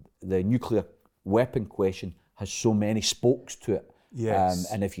afraid the nuclear weapon question has so many spokes to it.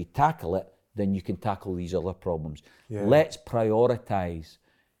 Yes. And if you tackle it, then you can tackle these other problems. Yeah. Let's prioritise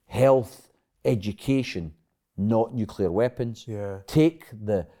health, education, not nuclear weapons. Yeah. Take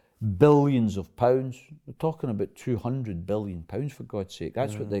the billions of pounds. We're talking about £200 billion, for God's sake.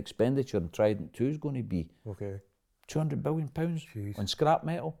 That's what the expenditure on Trident 2 is going to be. Okay. £200 billion on scrap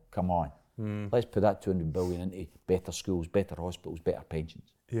metal? Come on. Let's put that £200 billion into better schools, better hospitals, better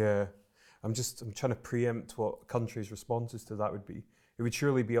pensions. Yeah. I'm trying to preempt what countries' responses to that would be. It would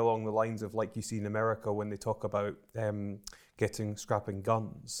surely be along the lines of like you see in America when they talk about scrapping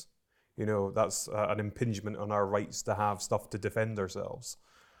guns. You know, that's an impingement on our rights to have stuff to defend ourselves.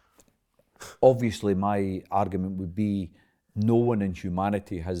 Obviously, my argument would be no one in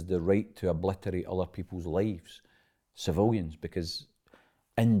humanity has the right to obliterate other people's lives, civilians, because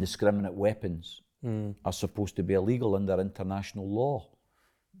indiscriminate weapons are supposed to be illegal under international law.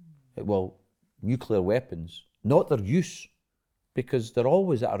 Well, nuclear weapons, not their use, because they're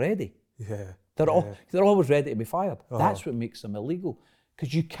always at a ready. Yeah. They're always ready to be fired. That's what makes them illegal,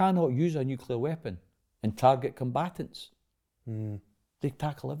 because you cannot use a nuclear weapon and target combatants. They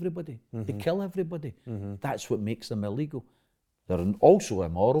tackle everybody. They kill everybody. That's what makes them illegal. They're also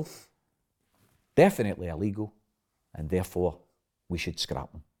immoral, definitely illegal, and therefore we should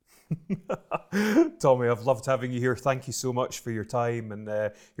scrap them. Tommy, I've loved having you here. Thank you so much for your time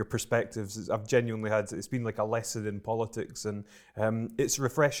and your perspectives. I've genuinely it's been like a lesson in politics, and it's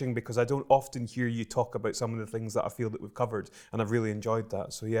refreshing because I don't often hear you talk about some of the things that I feel that we've covered, and I've really enjoyed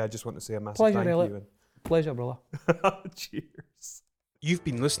that. So yeah, I just want to say a massive thank you. Pleasure, brother. Cheers. You've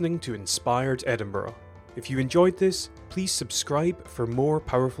been listening to Inspired Edinburgh. If you enjoyed this, please subscribe for more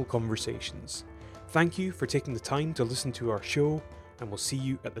powerful conversations. Thank you for taking the time to listen to our show, and we'll see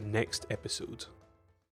you at the next episode.